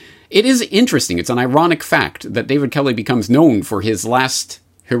 Yes, it is interesting. It's an ironic fact that David Kelly becomes known for his last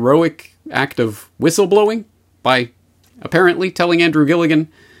heroic act of whistleblowing by apparently telling Andrew Gilligan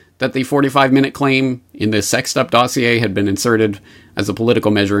that the 45-minute claim in the sexed up dossier had been inserted as a political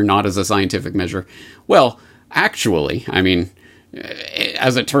measure, not as a scientific measure. Well, actually, I mean,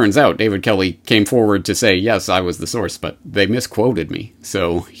 as it turns out, David Kelly came forward to say, yes, I was the source, but they misquoted me.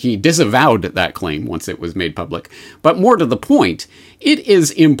 So he disavowed that claim once it was made public. But more to the point, it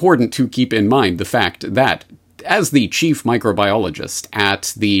is important to keep in mind the fact that as the chief microbiologist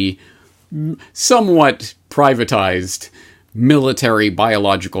at the somewhat privatized military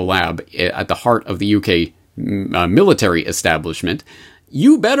biological lab at the heart of the UK military establishment,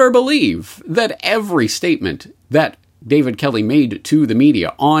 you better believe that every statement that David Kelly made to the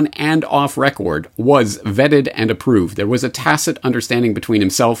media on and off record was vetted and approved. There was a tacit understanding between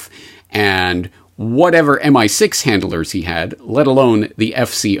himself and whatever MI6 handlers he had, let alone the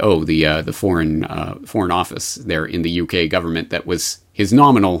FCO, the foreign office there in the UK government that was his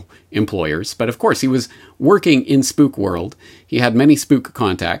nominal employers. But of course, he was working in spook world. He had many spook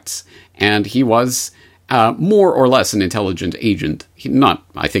contacts, and he was more or less an intelligent agent. Not,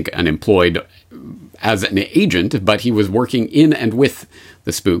 I think, unemployed as an agent, but he was working in and with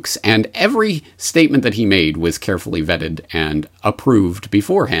the spooks, and every statement that he made was carefully vetted and approved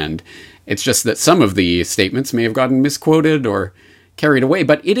beforehand. It's just that some of the statements may have gotten misquoted or carried away,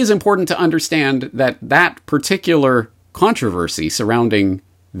 but it is important to understand that that particular controversy surrounding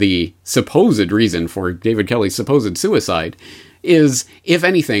the supposed reason for David Kelly's supposed suicide is, if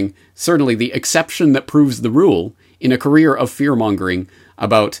anything, certainly the exception that proves the rule in a career of fear-mongering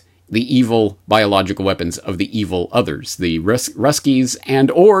about the evil biological weapons of the evil others, the Ruskies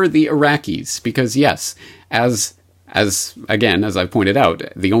and or the Iraqis. Because yes, as I've pointed out,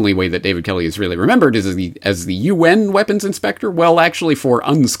 the only way that David Kelly is really remembered is as the UN weapons inspector. Well, actually for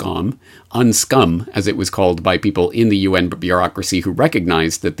unscum, as it was called by people in the UN bureaucracy who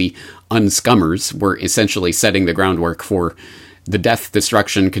recognized that the unscummers were essentially setting the groundwork for the death,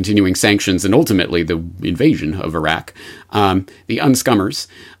 destruction, continuing sanctions, and ultimately the invasion of Iraq. The unscummers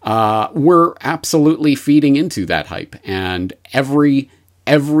were absolutely feeding into that hype, and every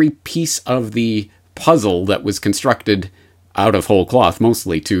piece of the puzzle that was constructed out of whole cloth,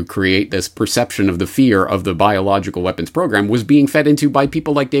 mostly to create this perception of the fear of the biological weapons program, was being fed into by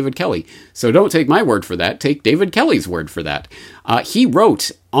people like David Kelly. So don't take my word for that, take David Kelly's word for that. He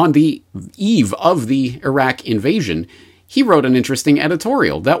wrote on the eve of the Iraq invasion, he wrote an interesting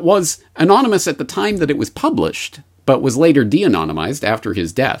editorial that was anonymous at the time that it was published, but was later de-anonymized after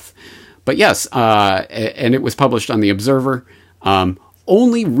his death. But yes, and it was published on The Observer.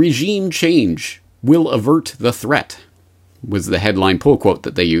 Only regime change will avert the threat, was the headline pull quote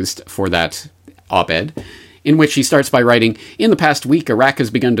that they used for that op-ed, in which he starts by writing, "In the past week, Iraq has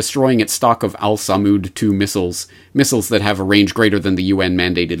begun destroying its stock of Al-Samud 2 missiles that have a range greater than the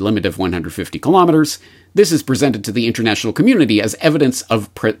UN-mandated limit of 150 kilometers. This is presented to the international community as evidence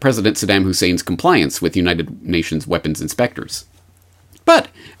of President Saddam Hussein's compliance with United Nations weapons inspectors. But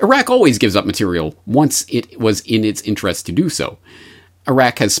Iraq always gives up material once it was in its interest to do so.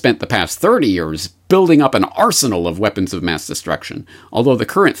 Iraq has spent the past 30 years building up an arsenal of weapons of mass destruction. Although the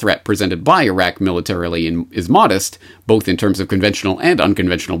current threat presented by Iraq militarily is modest, both in terms of conventional and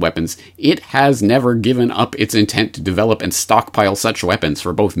unconventional weapons, it has never given up its intent to develop and stockpile such weapons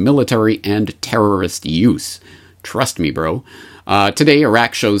for both military and terrorist use. Trust me, bro. Today,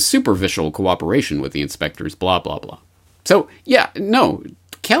 Iraq shows superficial cooperation with the inspectors, blah, blah, blah." So, yeah, no,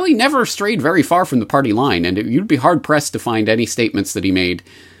 Kelly never strayed very far from the party line, and you'd be hard-pressed to find any statements that he made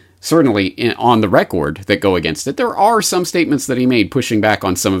certainly on the record that go against it. There are some statements that he made pushing back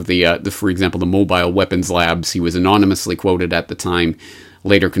on some of the for example, the mobile weapons labs. He was anonymously quoted at the time,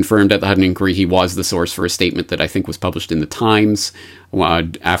 later confirmed at the Hutton inquiry. He was the source for a statement that I think was published in the Times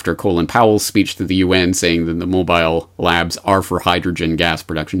after Colin Powell's speech to the UN, saying that the mobile labs are for hydrogen gas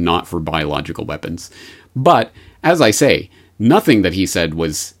production, not for biological weapons. But, as I say, nothing that he said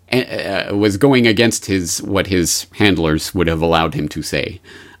was going against what his handlers would have allowed him to say.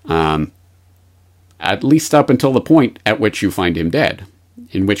 At least up until the point at which you find him dead,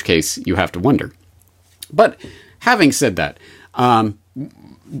 in which case you have to wonder. But having said that,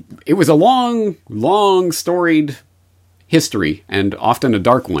 it was a long storied history, and often a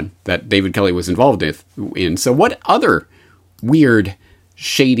dark one, that David Kelly was involved in. So what other weird,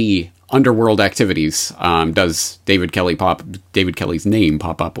 shady underworld activities does David Kelly's name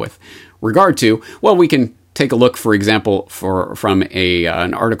pop up with regard to? Well, we can take a look, for example, from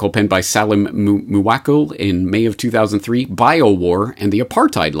an article penned by Salim Muwakil in May of 2003, Biowar and the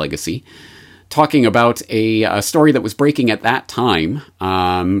Apartheid Legacy, talking about a story that was breaking at that time.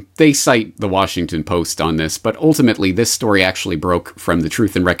 They cite the Washington Post on this, but ultimately this story actually broke from the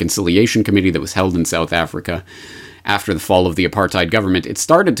Truth and Reconciliation Committee that was held in South Africa after the fall of the apartheid government. It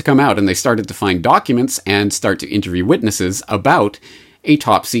started to come out, and they started to find documents and start to interview witnesses about a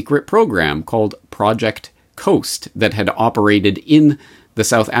top-secret program called Project Coast that had operated in the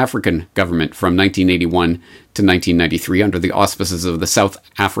South African government from 1981 to 1993 under the auspices of the South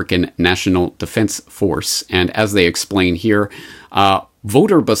African National Defence Force. And as they explain here,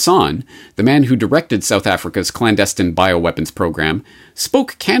 Wouter Basson, the man who directed South Africa's clandestine bioweapons program,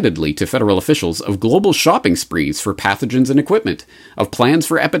 spoke candidly to federal officials of global shopping sprees for pathogens and equipment, of plans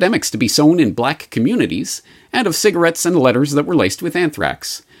for epidemics to be sown in black communities, and of cigarettes and letters that were laced with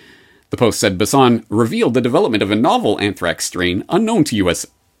anthrax. The Post said Basson revealed the development of a novel anthrax strain unknown to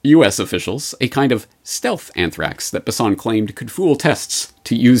U.S. officials, a kind of stealth anthrax that Basson claimed could fool tests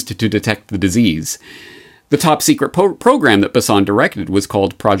used to detect the disease. The top-secret program that Basson directed was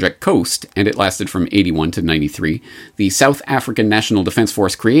called Project Coast, and it lasted from 81 to 93. The South African National Defence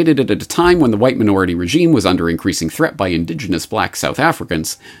Force created it at a time when the white minority regime was under increasing threat by indigenous black South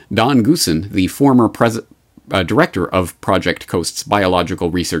Africans. Don Goosen, the former director of Project Coast's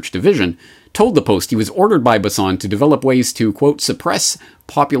Biological Research Division, told the Post he was ordered by Basson to develop ways to, quote, suppress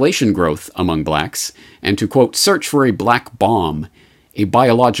population growth among blacks, and to, quote, search for a black bomb, a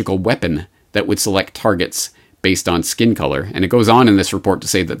biological weapon that would select targets based on skin color. And it goes on in this report to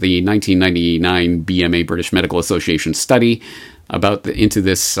say that the 1999 BMA British Medical Association study into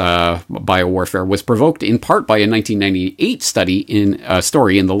this biowarfare was provoked in part by a 1998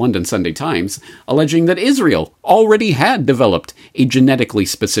 story in the London Sunday Times alleging that Israel already had developed a genetically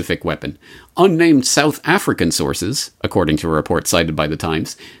specific weapon. Unnamed South African sources, according to a report cited by the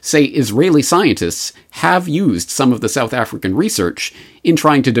Times, say Israeli scientists have used some of the South African research in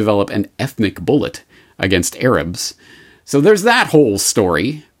trying to develop an ethnic bullet against Arabs. So there's that whole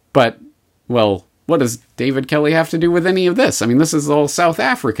story, but, well, what does David Kelly have to do with any of this? I mean, this is all South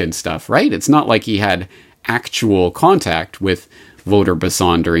African stuff, right? It's not like he had actual contact with Wouter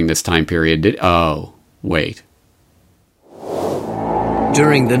Basson during this time period. Oh, wait.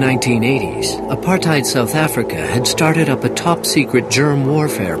 During the 1980s, apartheid South Africa had started up a top-secret germ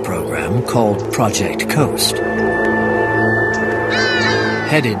warfare program called Project Coast.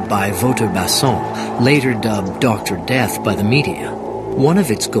 Headed by Wouter Basson, later dubbed Dr. Death by the media, one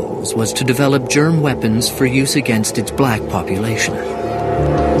of its goals was to develop germ weapons for use against its black population.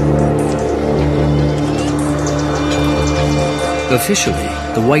 Officially,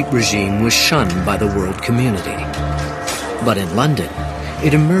 the white regime was shunned by the world community. But in London,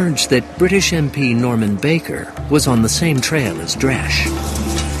 it emerged that British MP Norman Baker was on the same trail as Dresch.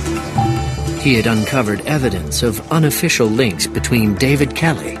 He had uncovered evidence of unofficial links between David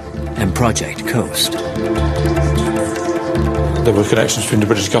Kelly and Project Coast. There were connections between the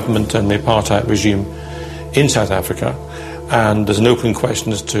British government and the apartheid regime in South Africa, and there's an open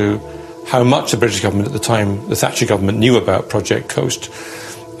question as to how much the British government at the time, the Thatcher government, knew about Project Coast,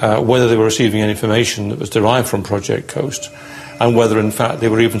 whether they were receiving any information that was derived from Project Coast, and whether in fact they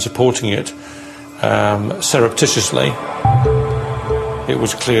were even supporting it surreptitiously. It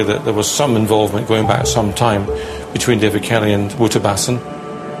was clear that there was some involvement going back some time between David Kelly and Wouter Basson.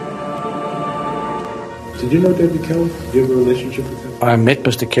 Did you know David Kelly? Did you have a relationship with him? I met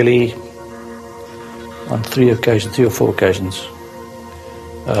Mr. Kelly on 3 or 4 occasions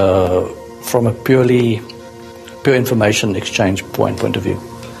from a pure information exchange point of view.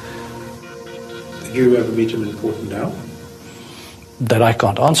 Did you ever meet him in Porton Down? That I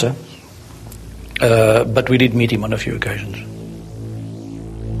can't answer, but we did meet him on a few occasions.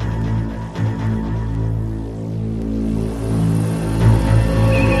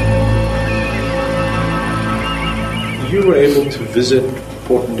 you were able to visit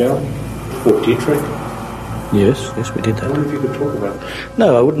Portendown, Fort Detrick. Yes, we did that. I wonder if you could talk about it.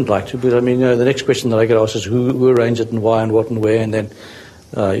 No, I wouldn't like to, but I mean, the next question that I get asked is who arranged it and why and what and where, and then,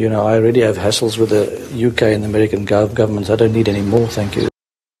 I already have hassles with the UK and the American governments. I don't need any more, thank you.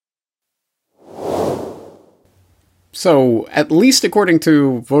 So, at least according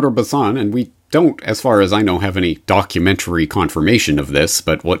to voter Bassan, and we don't, as far as I know, have any documentary confirmation of this,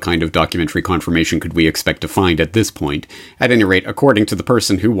 but what kind of documentary confirmation could we expect to find at this point? At any rate, according to the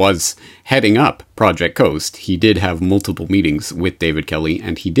person who was heading up Project Coast, he did have multiple meetings with David Kelly,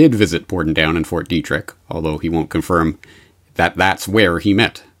 and he did visit Portendown and Fort Detrick, although he won't confirm that that's where he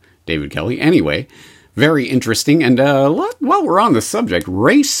met David Kelly. Anyway, very interesting, and while we're on the subject,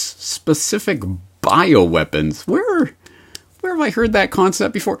 race-specific bioweapons. Where have I heard that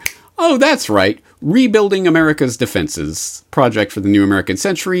concept before? Oh, that's right. Rebuilding America's Defenses, project for the New American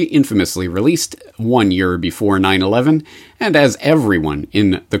Century, infamously released 1 year before 9/11. And as everyone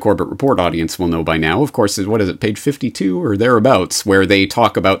in the Corbett Report audience will know by now, of course, what is it, page 52 or thereabouts, where they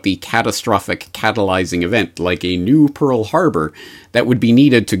talk about the catastrophic catalyzing event, like a new Pearl Harbor, that would be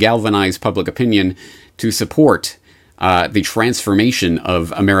needed to galvanize public opinion to support the transformation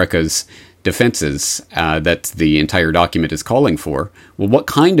of America's defenses that the entire document is calling for. Well, what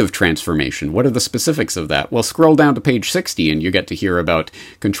kind of transformation? What are the specifics of that? Well, scroll down to page 60 and you get to hear about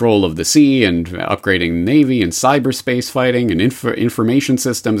control of the sea and upgrading the Navy and cyberspace fighting and information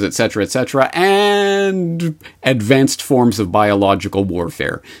systems, etc., and advanced forms of biological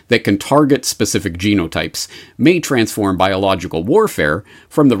warfare that can target specific genotypes, may transform biological warfare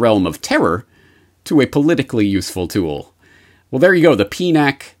from the realm of terror to a politically useful tool. Well, there you go, the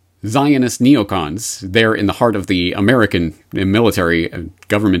PNAC Zionist neocons there in the heart of the American military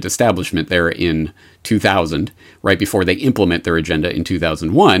government establishment there in 2000, right before they implement their agenda in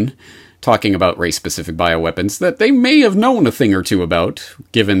 2001, talking about race-specific bioweapons that they may have known a thing or two about,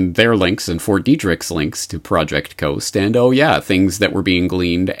 given their links and Fort Detrick's links to Project Coast, and things that were being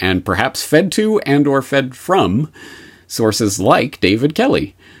gleaned and perhaps fed to and or fed from sources like David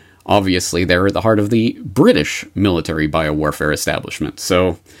Kelly. Obviously, they're at the heart of the British military biowarfare establishment.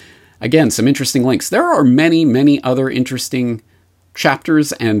 So, again, some interesting links. There are many, many other interesting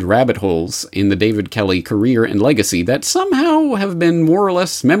chapters and rabbit holes in the David Kelly career and legacy that somehow have been more or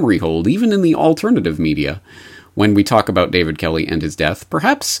less memory hold, even in the alternative media, when we talk about David Kelly and his death.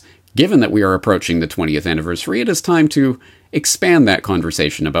 Perhaps, given that we are approaching the 20th anniversary, it is time to expand that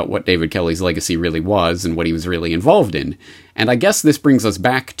conversation about what David Kelly's legacy really was and what he was really involved in. And I guess this brings us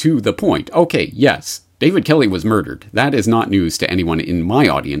back to the point. Okay, yes, David Kelly was murdered. That is not news to anyone in my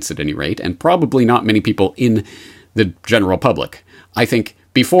audience, at any rate, and probably not many people in the general public. I think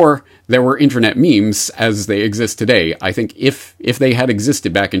before there were internet memes as they exist today, I think if they had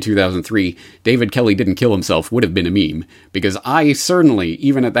existed back in 2003, David Kelly didn't kill himself would have been a meme. Because I certainly,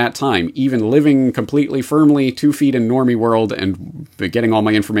 even at that time, even living completely firmly 2 feet in normie world and getting all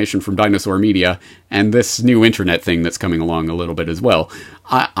my information from dinosaur media and this new internet thing that's coming along a little bit as well,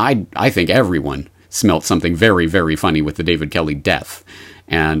 I think everyone smelt something very, very funny with the David Kelly death.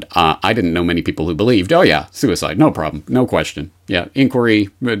 And I didn't know many people who believed, oh yeah, suicide, no problem, no question. Yeah, inquiry,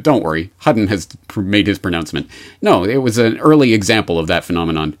 don't worry, Hutton has made his pronouncement. No, it was an early example of that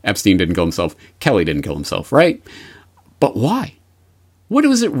phenomenon. Epstein didn't kill himself, Kelly didn't kill himself, right? But why? What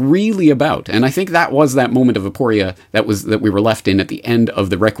was it really about? And I think that was that moment of aporia that we were left in at the end of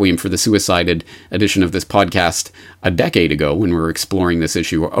the Requiem for the Suicided edition of this podcast a decade ago when we were exploring this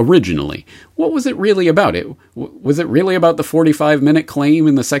issue originally. What was it really about? Was it really about the 45-minute claim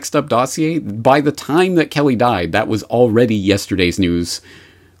in the sexed up dossier? By the time that Kelly died, that was already yesterday's news,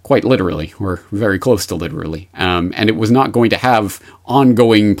 quite literally, or very close to literally. And it was not going to have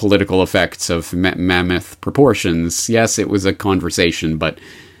ongoing political effects of mammoth proportions. Yes, it was a conversation, but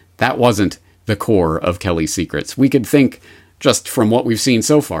that wasn't the core of Kelly's secrets. We could think, just from what we've seen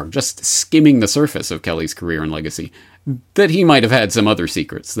so far, just skimming the surface of Kelly's career and legacy, that he might have had some other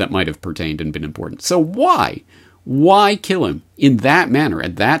secrets that might have pertained and been important. So why? Why kill him in that manner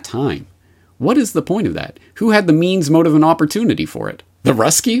at that time? What is the point of that? Who had the means, motive, and opportunity for it? The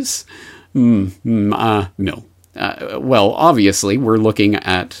Ruskies? No. Well, obviously, we're looking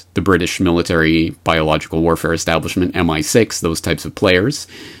at the British military biological warfare establishment, MI6, those types of players.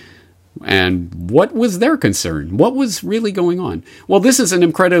 And what was their concern? What was really going on? Well, this is an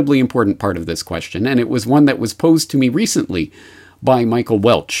incredibly important part of this question, and it was one that was posed to me recently by Michael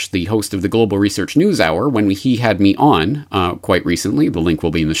Welch, the host of the Global Research News Hour, when he had me on quite recently. The link will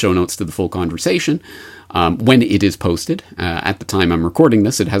be in the show notes to the full conversation when it is posted. At the time I'm recording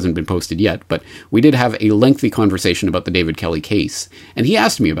this, it hasn't been posted yet, but we did have a lengthy conversation about the David Kelly case. And he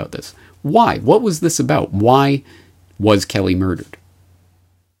asked me about this. Why? What was this about? Why Was Kelly murdered?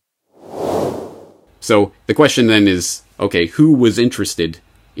 So the question then is, okay, who was interested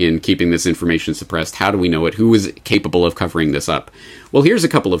in keeping this information suppressed? How do we know it? Who was capable of covering this up? Well, here's a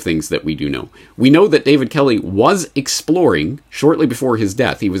couple of things that we do know. We know that David Kelly was exploring, shortly before his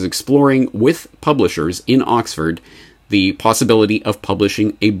death, he was exploring with publishers in Oxford the possibility of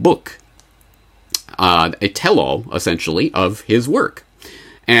publishing a book, a tell-all, essentially, of his work.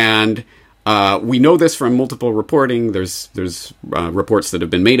 And we know this from multiple reporting. There's reports that have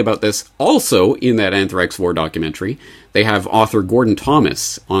been made about this. Also, in that Anthrax War documentary, they have author Gordon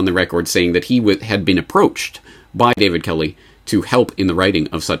Thomas on the record saying that he had been approached by David Kelly to help in the writing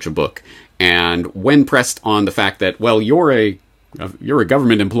of such a book. And when pressed on the fact that, well, you're a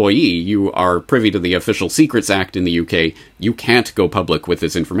government employee, you are privy to the Official Secrets Act in the UK, you can't go public with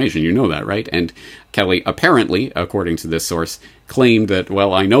this information, you know that, right? And Kelly apparently, according to this source, claimed that,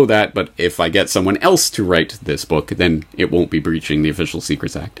 well, I know that, but if I get someone else to write this book, then it won't be breaching the Official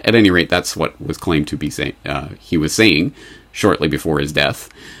Secrets Act. At any rate, that's what was claimed to be he was saying shortly before his death.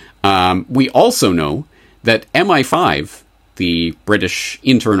 We also know that MI5, the British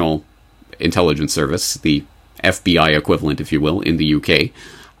Internal Intelligence Service, the FBI equivalent, if you will, in the UK,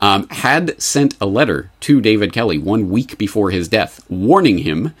 had sent a letter to David Kelly 1 week before his death, warning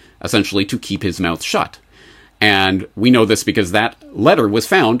him, essentially, to keep his mouth shut. And we know this because that letter was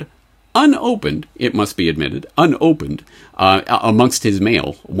found unopened, it must be admitted, unopened, amongst his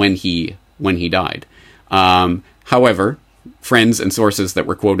mail when he died. However, friends and sources that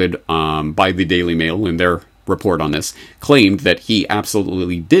were quoted by the Daily Mail in their report on this claimed that he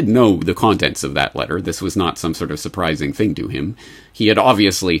absolutely did know the contents of that letter. This was not some sort of surprising thing to him. He had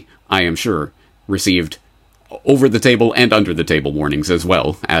obviously, I am sure, received over-the-table and under-the-table warnings, as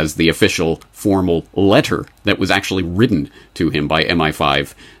well as the official formal letter that was actually written to him by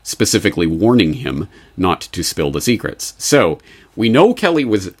MI5, specifically warning him not to spill the secrets. So, we know Kelly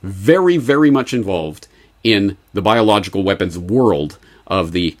was very, very much involved in the biological weapons world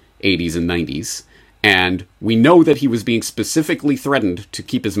of the 80s and 90s. And we know that he was being specifically threatened to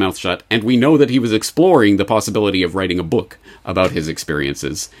keep his mouth shut, and we know that he was exploring the possibility of writing a book about his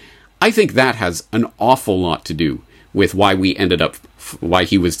experiences. I think that has an awful lot to do with why why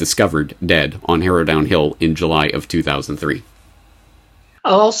he was discovered dead on Harrowdown Hill in July of 2003.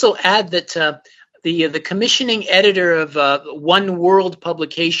 I'll also add that the commissioning editor of One World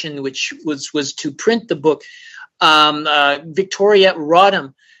publication, which was to print the book, Victoria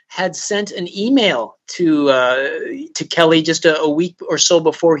Rodham, had sent an email to Kelly just a week or so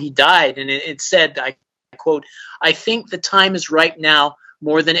before he died, and it said, I quote, "I think the time is right now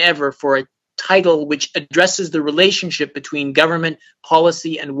more than ever for a title which addresses the relationship between government,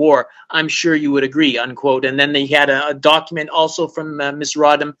 policy, and war. I'm sure you would agree," unquote. And then they had a document also from Ms.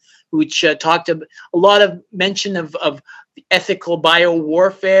 Rodham, which talked a lot of mention of ethical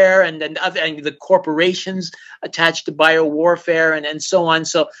biowarfare and the corporations attached to biowarfare and so on.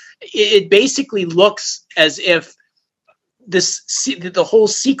 So it basically looks as if the whole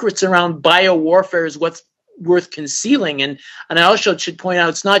secrets around biowarfare is what's worth concealing. And I also should point out,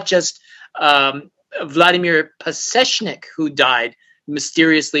 it's not just Vladimir Pasechnik who died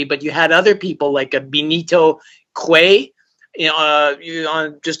mysteriously, but you had other people like Benito Quay,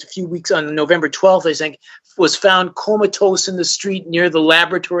 on just a few weeks on November 12th, I think, was found comatose in the street near the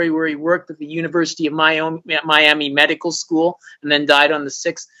laboratory where he worked at the University of Miami Medical School, and then died on the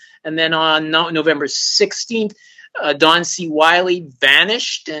 6th. And then on November 16th, Don C. Wiley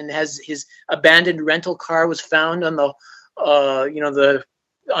vanished, and his abandoned rental car was found on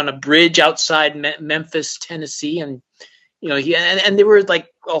on a bridge outside Memphis, Tennessee, and and there were like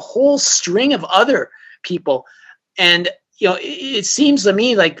a whole string of other people, and it seems to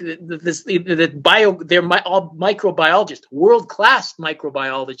me like they're all microbiologists, world-class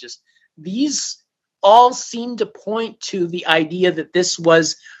microbiologists. These all seem to point to the idea that this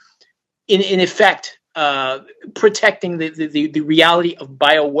was, in effect, protecting the reality of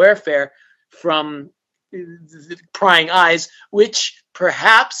biowarfare from the prying eyes, which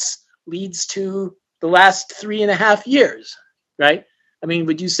perhaps leads to the last 3.5 years, right? I mean,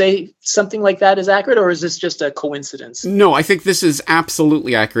 would you say something like that is accurate, or is this just a coincidence? No, I think this is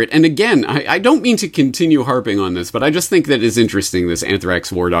absolutely accurate. And again, I don't mean to continue harping on this, but I just think that it's interesting, this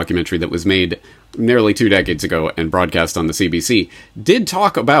Anthrax War documentary that was made nearly 2 decades ago and broadcast on the CBC, did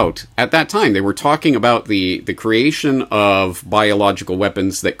talk about, at that time, they were talking about the creation of biological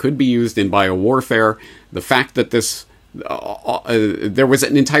weapons that could be used in biowarfare, the fact that there was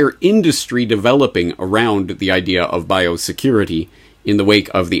an entire industry developing around the idea of biosecurity in the wake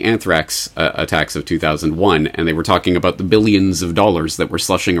of the anthrax attacks of 2001, and they were talking about the billions of dollars that were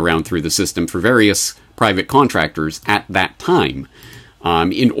slushing around through the system for various private contractors at that time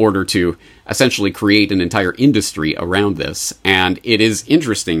in order to essentially create an entire industry around this. And it is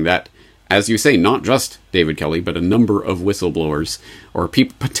interesting that, as you say, not just David Kelly, but a number of whistleblowers, or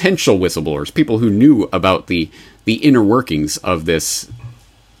potential whistleblowers, people who knew about the inner workings of this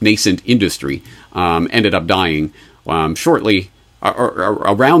nascent industry, ended up dying shortly or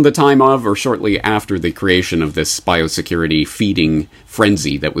around the time of, or shortly after the creation of this biosecurity feeding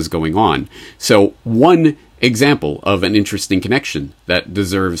frenzy that was going on. So one example of an interesting connection that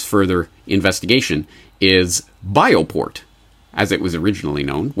deserves further investigation is Bioport, as it was originally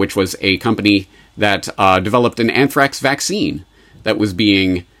known, which was a company that developed an anthrax vaccine that was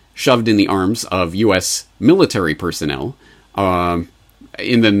being shoved in the arms of U.S. military personnel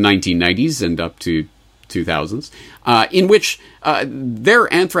in the 1990s and up to 2000s, in which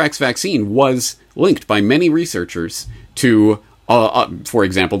their anthrax vaccine was linked by many researchers to, for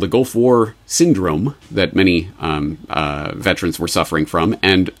example, the Gulf War syndrome that many veterans were suffering from,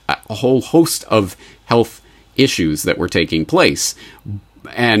 and a whole host of health issues that were taking place.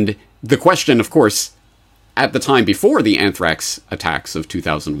 And the question, of course, at the time before the anthrax attacks of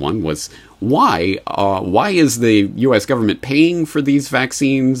 2001 was, why is the U.S. government paying for these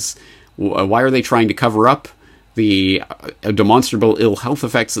vaccines? Why are they trying to cover up the demonstrable ill health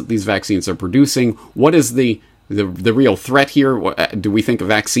effects that these vaccines are producing? What is the real threat here? Do we think a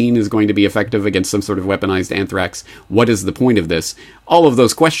vaccine is going to be effective against some sort of weaponized anthrax? What is the point of this? All of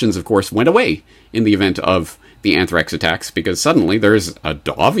those questions, of course, went away in the event of the anthrax attacks, because suddenly there's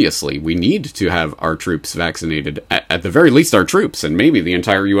obviously we need to have our troops vaccinated, at the very least our troops, and maybe the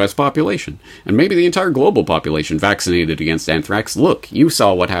entire U.S. population, and maybe the entire global population vaccinated against anthrax. Look, you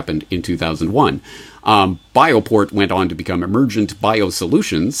saw what happened in 2001. Bioport went on to become Emergent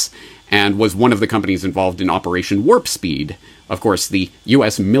Biosolutions, and was one of the companies involved in Operation Warp Speed. Of course, the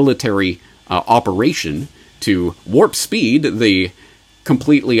U.S. military operation to warp speed the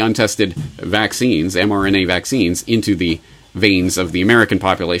completely untested vaccines, mRNA vaccines, into the veins of the American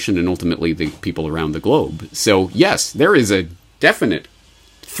population and ultimately the people around the globe. So, yes, there is a definite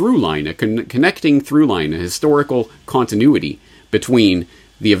through line, a connecting through line, a historical continuity between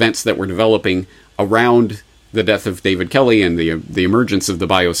the events that were developing around the death of David Kelly and the emergence of the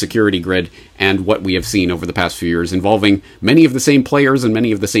biosecurity grid, and what we have seen over the past few years involving many of the same players and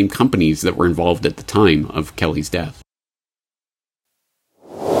many of the same companies that were involved at the time of Kelly's death.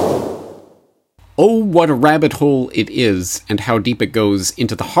 Oh, what a rabbit hole it is, and how deep it goes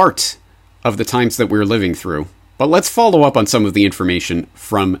into the heart of the times that we're living through. But let's follow up on some of the information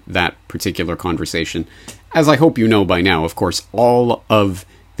from that particular conversation. As I hope you know by now, of course, all of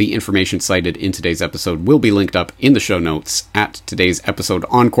the information cited in today's episode will be linked up in the show notes at today's episode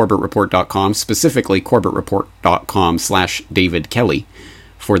on CorbettReport.com, specifically CorbettReport.com/David Kelly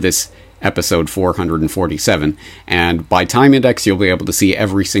for this episode 447. And by time index, you'll be able to see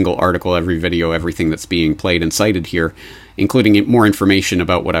every single article, every video, everything that's being played and cited here, including more information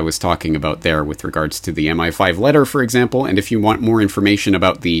about what I was talking about there with regards to the MI5 letter, for example. And if you want more information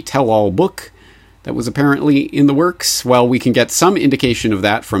about the tell-all book that was apparently in the works, well, we can get some indication of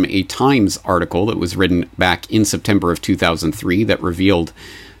that from a Times article that was written back in September of 2003 that revealed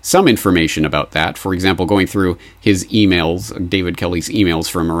some information about that. For example, going through his emails, David Kelly's emails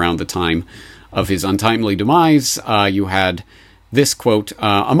from around the time of his untimely demise, you had this quote,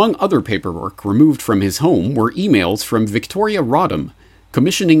 among other paperwork removed from his home were emails from Victoria Rodham,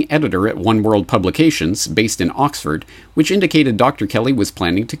 commissioning editor at One World Publications, based in Oxford, which indicated Dr. Kelly was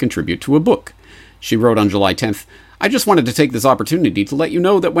planning to contribute to a book. She wrote on July 10th, I just wanted to take this opportunity to let you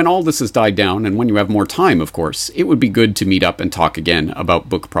know that when all this has died down, and when you have more time, of course, it would be good to meet up and talk again about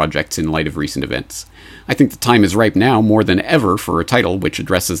book projects in light of recent events. I think the time is ripe now more than ever for a title which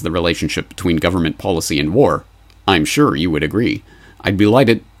addresses the relationship between government policy and war. I'm sure you would agree. I'd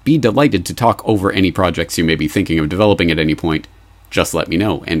be delighted to talk over any projects you may be thinking of developing at any point. Just let me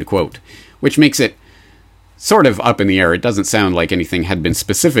know, end quote. Which makes it sort of up in the air. It doesn't sound like anything had been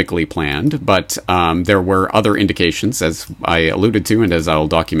specifically planned, but there were other indications, as I alluded to and as I'll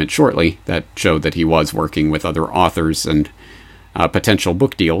document shortly, that showed that he was working with other authors and potential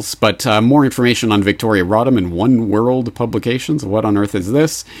book deals. But more information on Victoria Rodham and One World Publications, what on earth is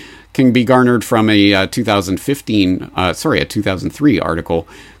this, can be garnered from a 2003 article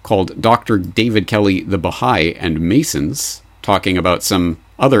called Dr. David Kelly, the Baha'i and Masons, talking about some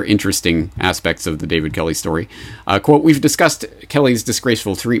other interesting aspects of the David Kelly story. Quote, "We've discussed Kelly's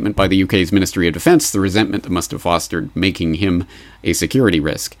disgraceful treatment by the UK's Ministry of Defence, the resentment that must have fostered, making him a security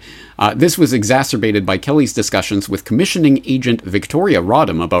risk. This was exacerbated by Kelly's discussions with commissioning agent Victoria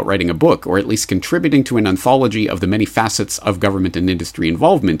Rodham about writing a book, or at least contributing to an anthology of the many facets of government and industry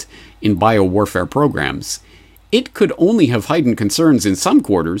involvement in biowarfare programs. It could only have heightened concerns in some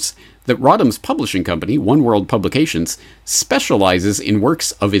quarters that Rodham's publishing company, One World Publications, specializes in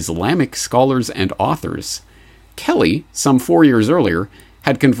works of Islamic scholars and authors. Kelly, some 4 years earlier,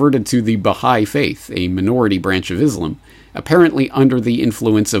 had converted to the Baha'i faith, a minority branch of Islam, apparently under the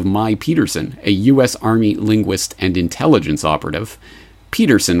influence of Mai Peterson, a U.S. Army linguist and intelligence operative.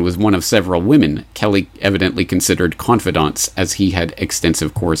 Peterson was one of several women Kelly evidently considered confidants, as he had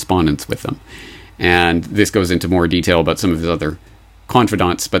extensive correspondence with them." And this goes into more detail about some of his other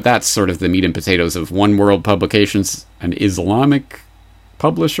confidants, but that's sort of the meat and potatoes of One World Publications, an Islamic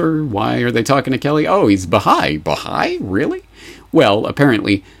publisher. Why are they talking to Kelly? Oh, he's Baha'i. Baha'i? Really? Well,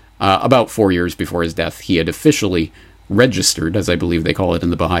 apparently, about 4 years before his death, he had officially registered, as I believe they call it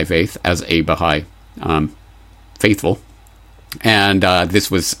in the Baha'i faith, as a Baha'i faithful. And this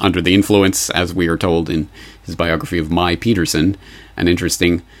was under the influence, as we are told in his biography, of Mai Peterson, an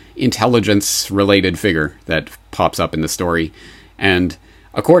interesting intelligence-related figure that pops up in the story. And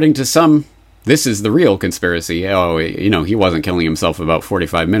according to some, this is the real conspiracy. Oh, he wasn't killing himself about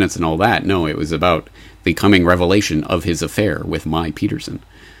 45 minutes and all that. No, it was about the coming revelation of his affair with Mai Peterson.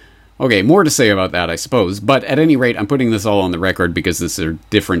 Okay, more to say about that, I suppose. But at any rate, I'm putting this all on the record because these are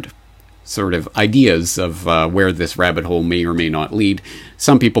different sort of ideas of where this rabbit hole may or may not lead.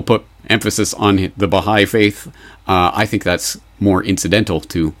 Some people put emphasis on the Baha'i faith. I think that's more incidental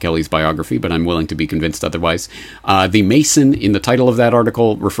to Kelly's biography, but I'm willing to be convinced otherwise. The Mason in the title of that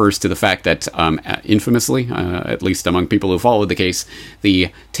article refers to the fact that, infamously, at least among people who followed the case,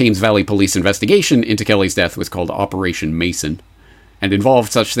 the Thames Valley Police investigation into Kelly's death was called Operation Mason, and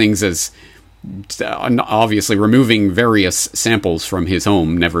involved such things as obviously removing various samples from his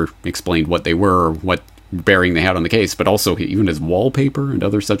home, never explained what they were or what bearing they had on the case, but also even his wallpaper and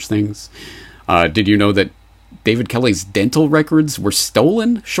other such things. Did you know that David Kelly's dental records were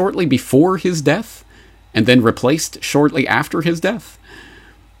stolen shortly before his death and then replaced shortly after his death?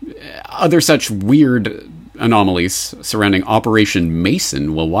 Other such weird anomalies surrounding Operation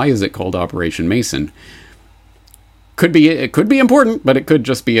Mason. Well, why is it called Operation Mason? It could be important, but it could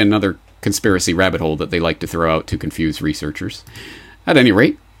just be another conspiracy rabbit hole that they like to throw out to confuse researchers. At any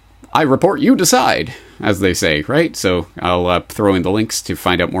rate, I report, you decide, as they say, right? So I'll throw in the links to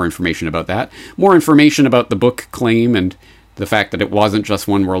find out more information about that. More information about the book claim and the fact that it wasn't just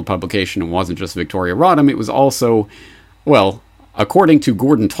One World Publication, it wasn't just Victoria Rodham, it was also, well, according to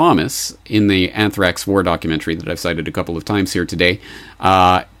Gordon Thomas in the Anthrax War documentary that I've cited a couple of times here today,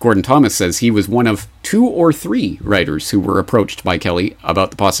 Gordon Thomas says he was one of 2 or 3 writers who were approached by Kelly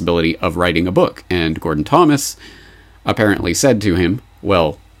about the possibility of writing a book. And Gordon Thomas apparently said to him,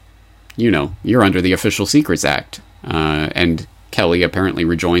 well, you're under the Official Secrets Act. And Kelly apparently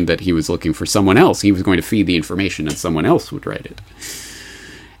rejoined that he was looking for someone else. He was going to feed the information and someone else would write it.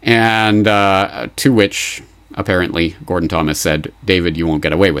 And to which, apparently, Gordon Thomas said, David, you won't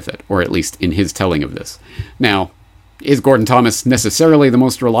get away with it. Or at least in his telling of this. Now, is Gordon Thomas necessarily the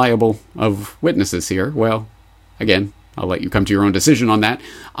most reliable of witnesses here? Well, again, I'll let you come to your own decision on that.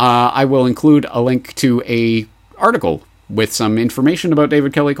 I will include a link to a article with some information about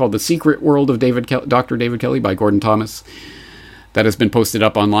David Kelly called The Secret World of Dr. David Kelly by Gordon Thomas. That has been posted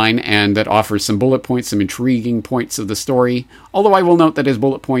up online and that offers some bullet points, some intriguing points of the story. Although I will note that his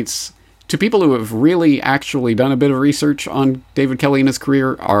bullet points, to people who have really actually done a bit of research on David Kelly and his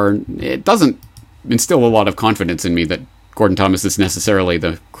career, it doesn't instill a lot of confidence in me that Gordon Thomas is necessarily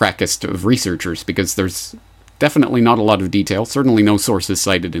the crackest of researchers, because there's definitely not a lot of detail, certainly no sources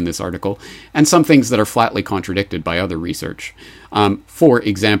cited in this article, and some things that are flatly contradicted by other research. For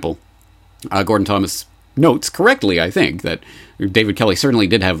example, Gordon Thomas notes correctly, I think, that David Kelly certainly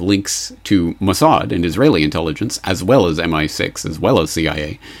did have links to Mossad and Israeli intelligence, as well as MI6, as well as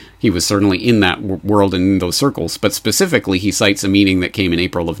CIA. He was certainly in that world and in those circles, but specifically he cites a meeting that came in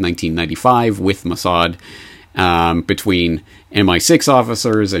April of 1995 with Mossad between MI6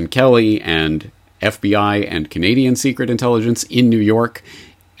 officers and Kelly and FBI and Canadian secret intelligence in New York.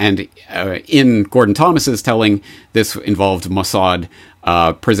 And in Gordon Thomas's telling, this involved Mossad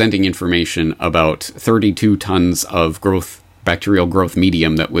presenting information about 32 tons of bacterial growth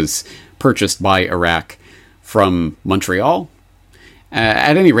medium that was purchased by Iraq from Montreal.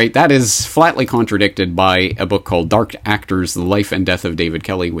 At any rate, that is flatly contradicted by a book called Dark Actors, The Life and Death of David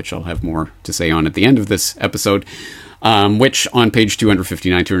Kelly, which I'll have more to say on at the end of this episode. which on page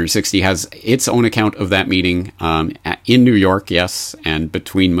 259, 260 has its own account of that meeting in New York, yes, and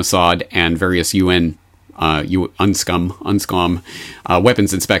between Mossad and various UN UNSCOM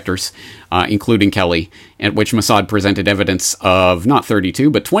weapons inspectors, including Kelly, at which Mossad presented evidence of not 32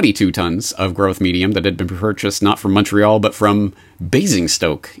 but 22 tons of growth medium that had been purchased not from Montreal but from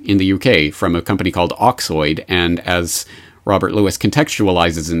Basingstoke in the UK from a company called Oxoid. And as Robert Lewis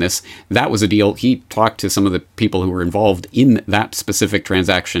contextualizes in this, that was a deal. He talked to some of the people who were involved in that specific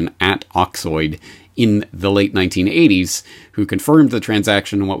transaction at Oxoid in the late 1980s, who confirmed the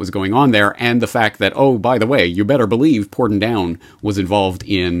transaction and what was going on there, and the fact that, oh, by the way, you better believe Portendown was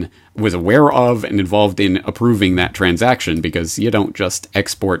aware of and involved in approving that transaction, because you don't just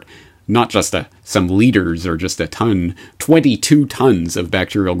export not just some liters or just a ton, 22 tons of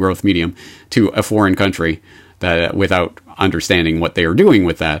bacterial growth medium to a foreign country that without understanding what they are doing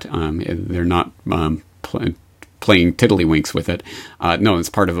with that. They're not playing tiddlywinks with it. No, it's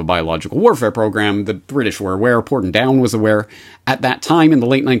part of a biological warfare program. The British were aware. Portendown was aware. At that time, in the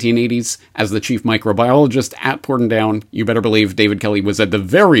late 1980s, as the chief microbiologist at Portendown, you better believe David Kelly was at the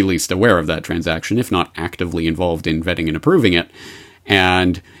very least aware of that transaction, if not actively involved in vetting and approving it.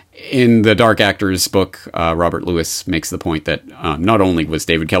 And in the Dark Actors book, Robert Lewis makes the point that not only was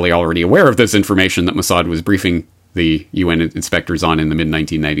David Kelly already aware of this information that Mossad was briefing the UN inspectors on in the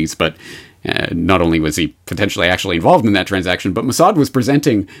mid-1990s, but not only was he potentially actually involved in that transaction, but Mossad was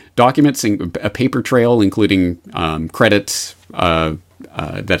presenting documents, a paper trail, including credits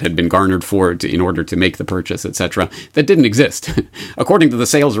that had been garnered for it in order to make the purchase, etc., that didn't exist. According to the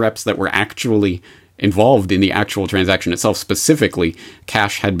sales reps that were actually involved in the actual transaction itself, specifically,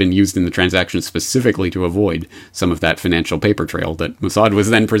 cash had been used in the transaction specifically to avoid some of that financial paper trail that Mossad was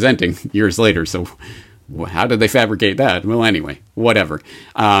then presenting years later. So how did they fabricate that? Well, anyway, whatever.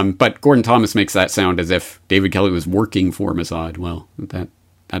 But Gordon Thomas makes that sound as if David Kelly was working for Mossad. Well, that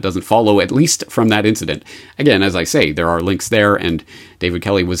doesn't follow, at least from that incident. Again, as I say, there are links there, and David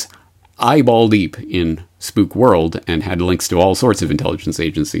Kelly was eyeball deep in Spook World and had links to all sorts of intelligence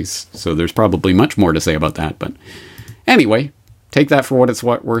agencies. So there's probably much more to say about that. But anyway, take that for what it's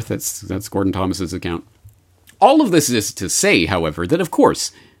worth. That's Gordon Thomas's account. All of this is to say, however, that of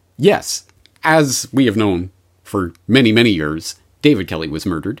course, yes, as we have known for many, many years, David Kelly was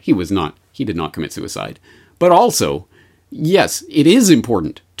murdered. He did not commit suicide. But also, yes, it is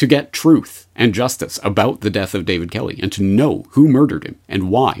important to get truth and justice about the death of David Kelly and to know who murdered him and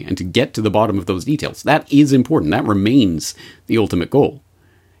why and to get to the bottom of those details. That is important. That remains the ultimate goal.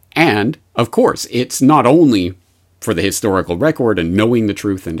 And, of course, it's not only for the historical record and knowing the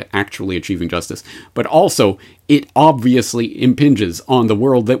truth and actually achieving justice, but also it obviously impinges on the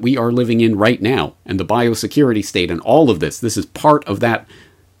world that we are living in right now and the biosecurity state and all of this. This is part of that,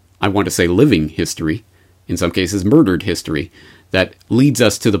 I want to say, living history, in some cases murdered history, that leads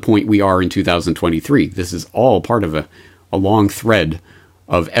us to the point we are in 2023. This is all part of a long thread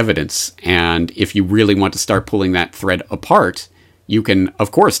of evidence, and if you really want to start pulling that thread apart, you can,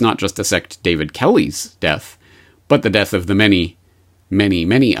 of course, not just dissect David Kelly's death, but the death of the many, many,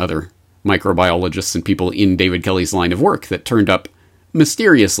 many other microbiologists and people in David Kelly's line of work that turned up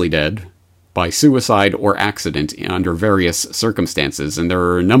mysteriously dead by suicide or accident under various circumstances. And there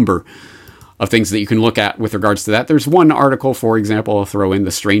are a number of things that you can look at with regards to that. There's one article, for example, I'll throw in,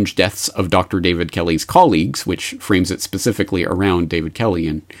 The Strange Deaths of Dr. David Kelly's Colleagues, which frames it specifically around David Kelly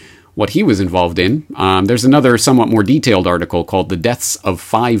and what he was involved in. There's another somewhat more detailed article called The Deaths of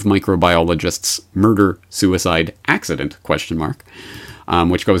 5 Microbiologists, Murder, Suicide, Accident, ?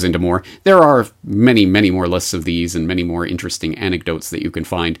 Which goes into more. There are many, many more lists of these and many more interesting anecdotes that you can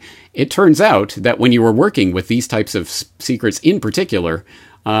find. It turns out that when you were working with these types of secrets in particular,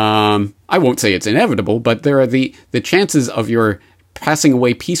 I won't say it's inevitable, but there are the chances of your passing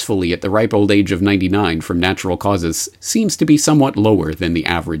away peacefully at the ripe old age of 99 from natural causes seems to be somewhat lower than the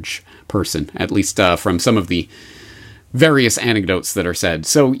average person, at least from some of the various anecdotes that are said.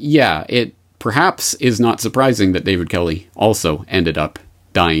 So yeah, it perhaps is not surprising that David Kelly also ended up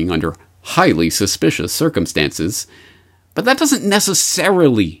dying under highly suspicious circumstances, but that doesn't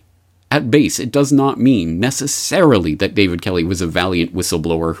necessarily, at base, it does not mean necessarily that David Kelly was a valiant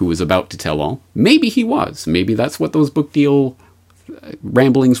whistleblower who was about to tell all. Maybe he was. Maybe that's what those book deal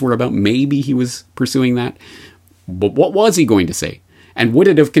ramblings were about. Maybe he was pursuing that. But what was he going to say? And would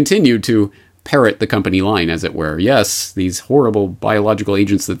it have continued to parrot the company line, as it were? Yes, these horrible biological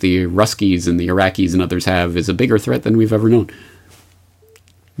agents that the Ruskies and the Iraqis and others have is a bigger threat than we've ever known.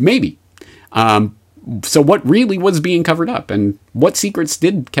 Maybe. So what really was being covered up? And what secrets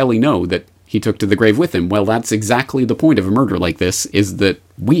did Kelly know that he took to the grave with him? Well, that's exactly the point of a murder like this, is that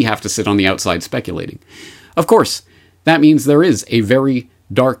we have to sit on the outside speculating. Of course, that means there is a very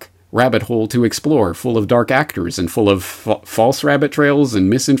dark rabbit hole to explore, full of dark actors and full of false rabbit trails and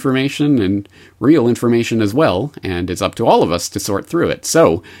misinformation and real information as well, and it's up to all of us to sort through it.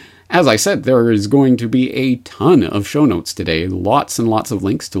 So, as I said, there is going to be a ton of show notes today, lots and lots of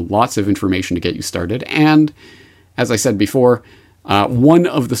links to lots of information to get you started, and as I said before, one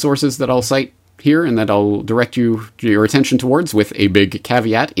of the sources that I'll cite here and that I'll direct your attention towards with a big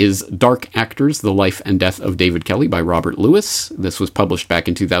caveat is Dark Actors, The Life and Death of David Kelly by Robert Lewis. This was published back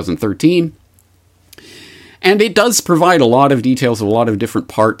in 2013. And it does provide a lot of details of a lot of different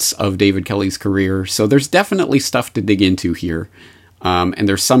parts of David Kelly's career, so there's definitely stuff to dig into here. And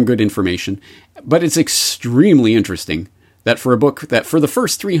there's some good information. But it's extremely interesting that for a book that for the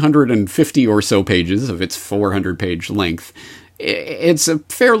first 350 or so pages of its 400-page length, it's a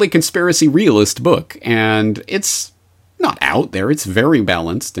fairly conspiracy realist book, and it's not out there. It's very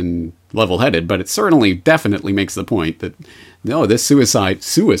balanced and level-headed, but it certainly definitely makes the point that, no, this suicide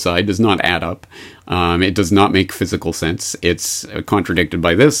does not add up. It does not make physical sense. It's contradicted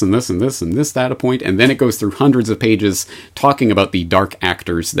by this and this and this and this data point, and then it goes through hundreds of pages talking about the dark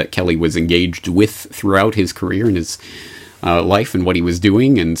actors that Kelly was engaged with throughout his career and his life and what he was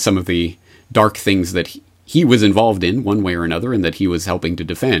doing and some of the dark things that he was involved in one way or another and that he was helping to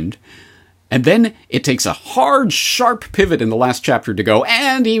defend. And then it takes a hard, sharp pivot in the last chapter to go,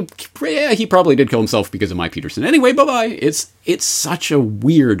 and he probably did kill himself because of Mai Peterson. Anyway, bye-bye. It's such a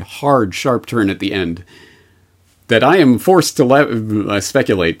weird, hard, sharp turn at the end that I am forced to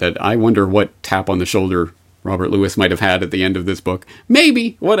speculate that I wonder what tap on the shoulder Robert Lewis might have had at the end of this book.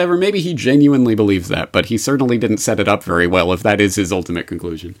 Maybe, whatever, maybe he genuinely believes that, but he certainly didn't set it up very well if that is his ultimate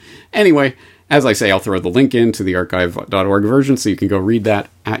conclusion. Anyway, as I say, I'll throw the link into the archive.org version so you can go read that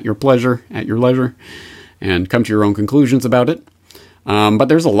at your pleasure, at your leisure, and come to your own conclusions about it. But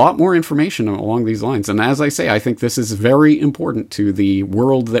there's a lot more information along these lines, and as I say, I think this is very important to the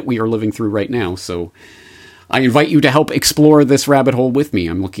world that we are living through right now, so I invite you to help explore this rabbit hole with me.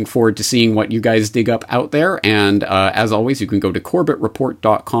 I'm looking forward to seeing what you guys dig up out there. And as always, you can go to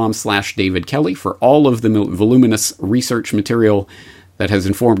corbettreport.com/David Kelly for all of the voluminous research material that has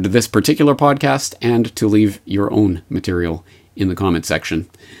informed this particular podcast, and to leave your own material in the comment section.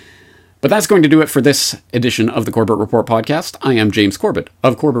 But that's going to do it for this edition of the Corbett Report podcast. I am James Corbett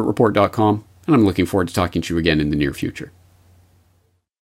of corbettreport.com, and I'm looking forward to talking to you again in the near future.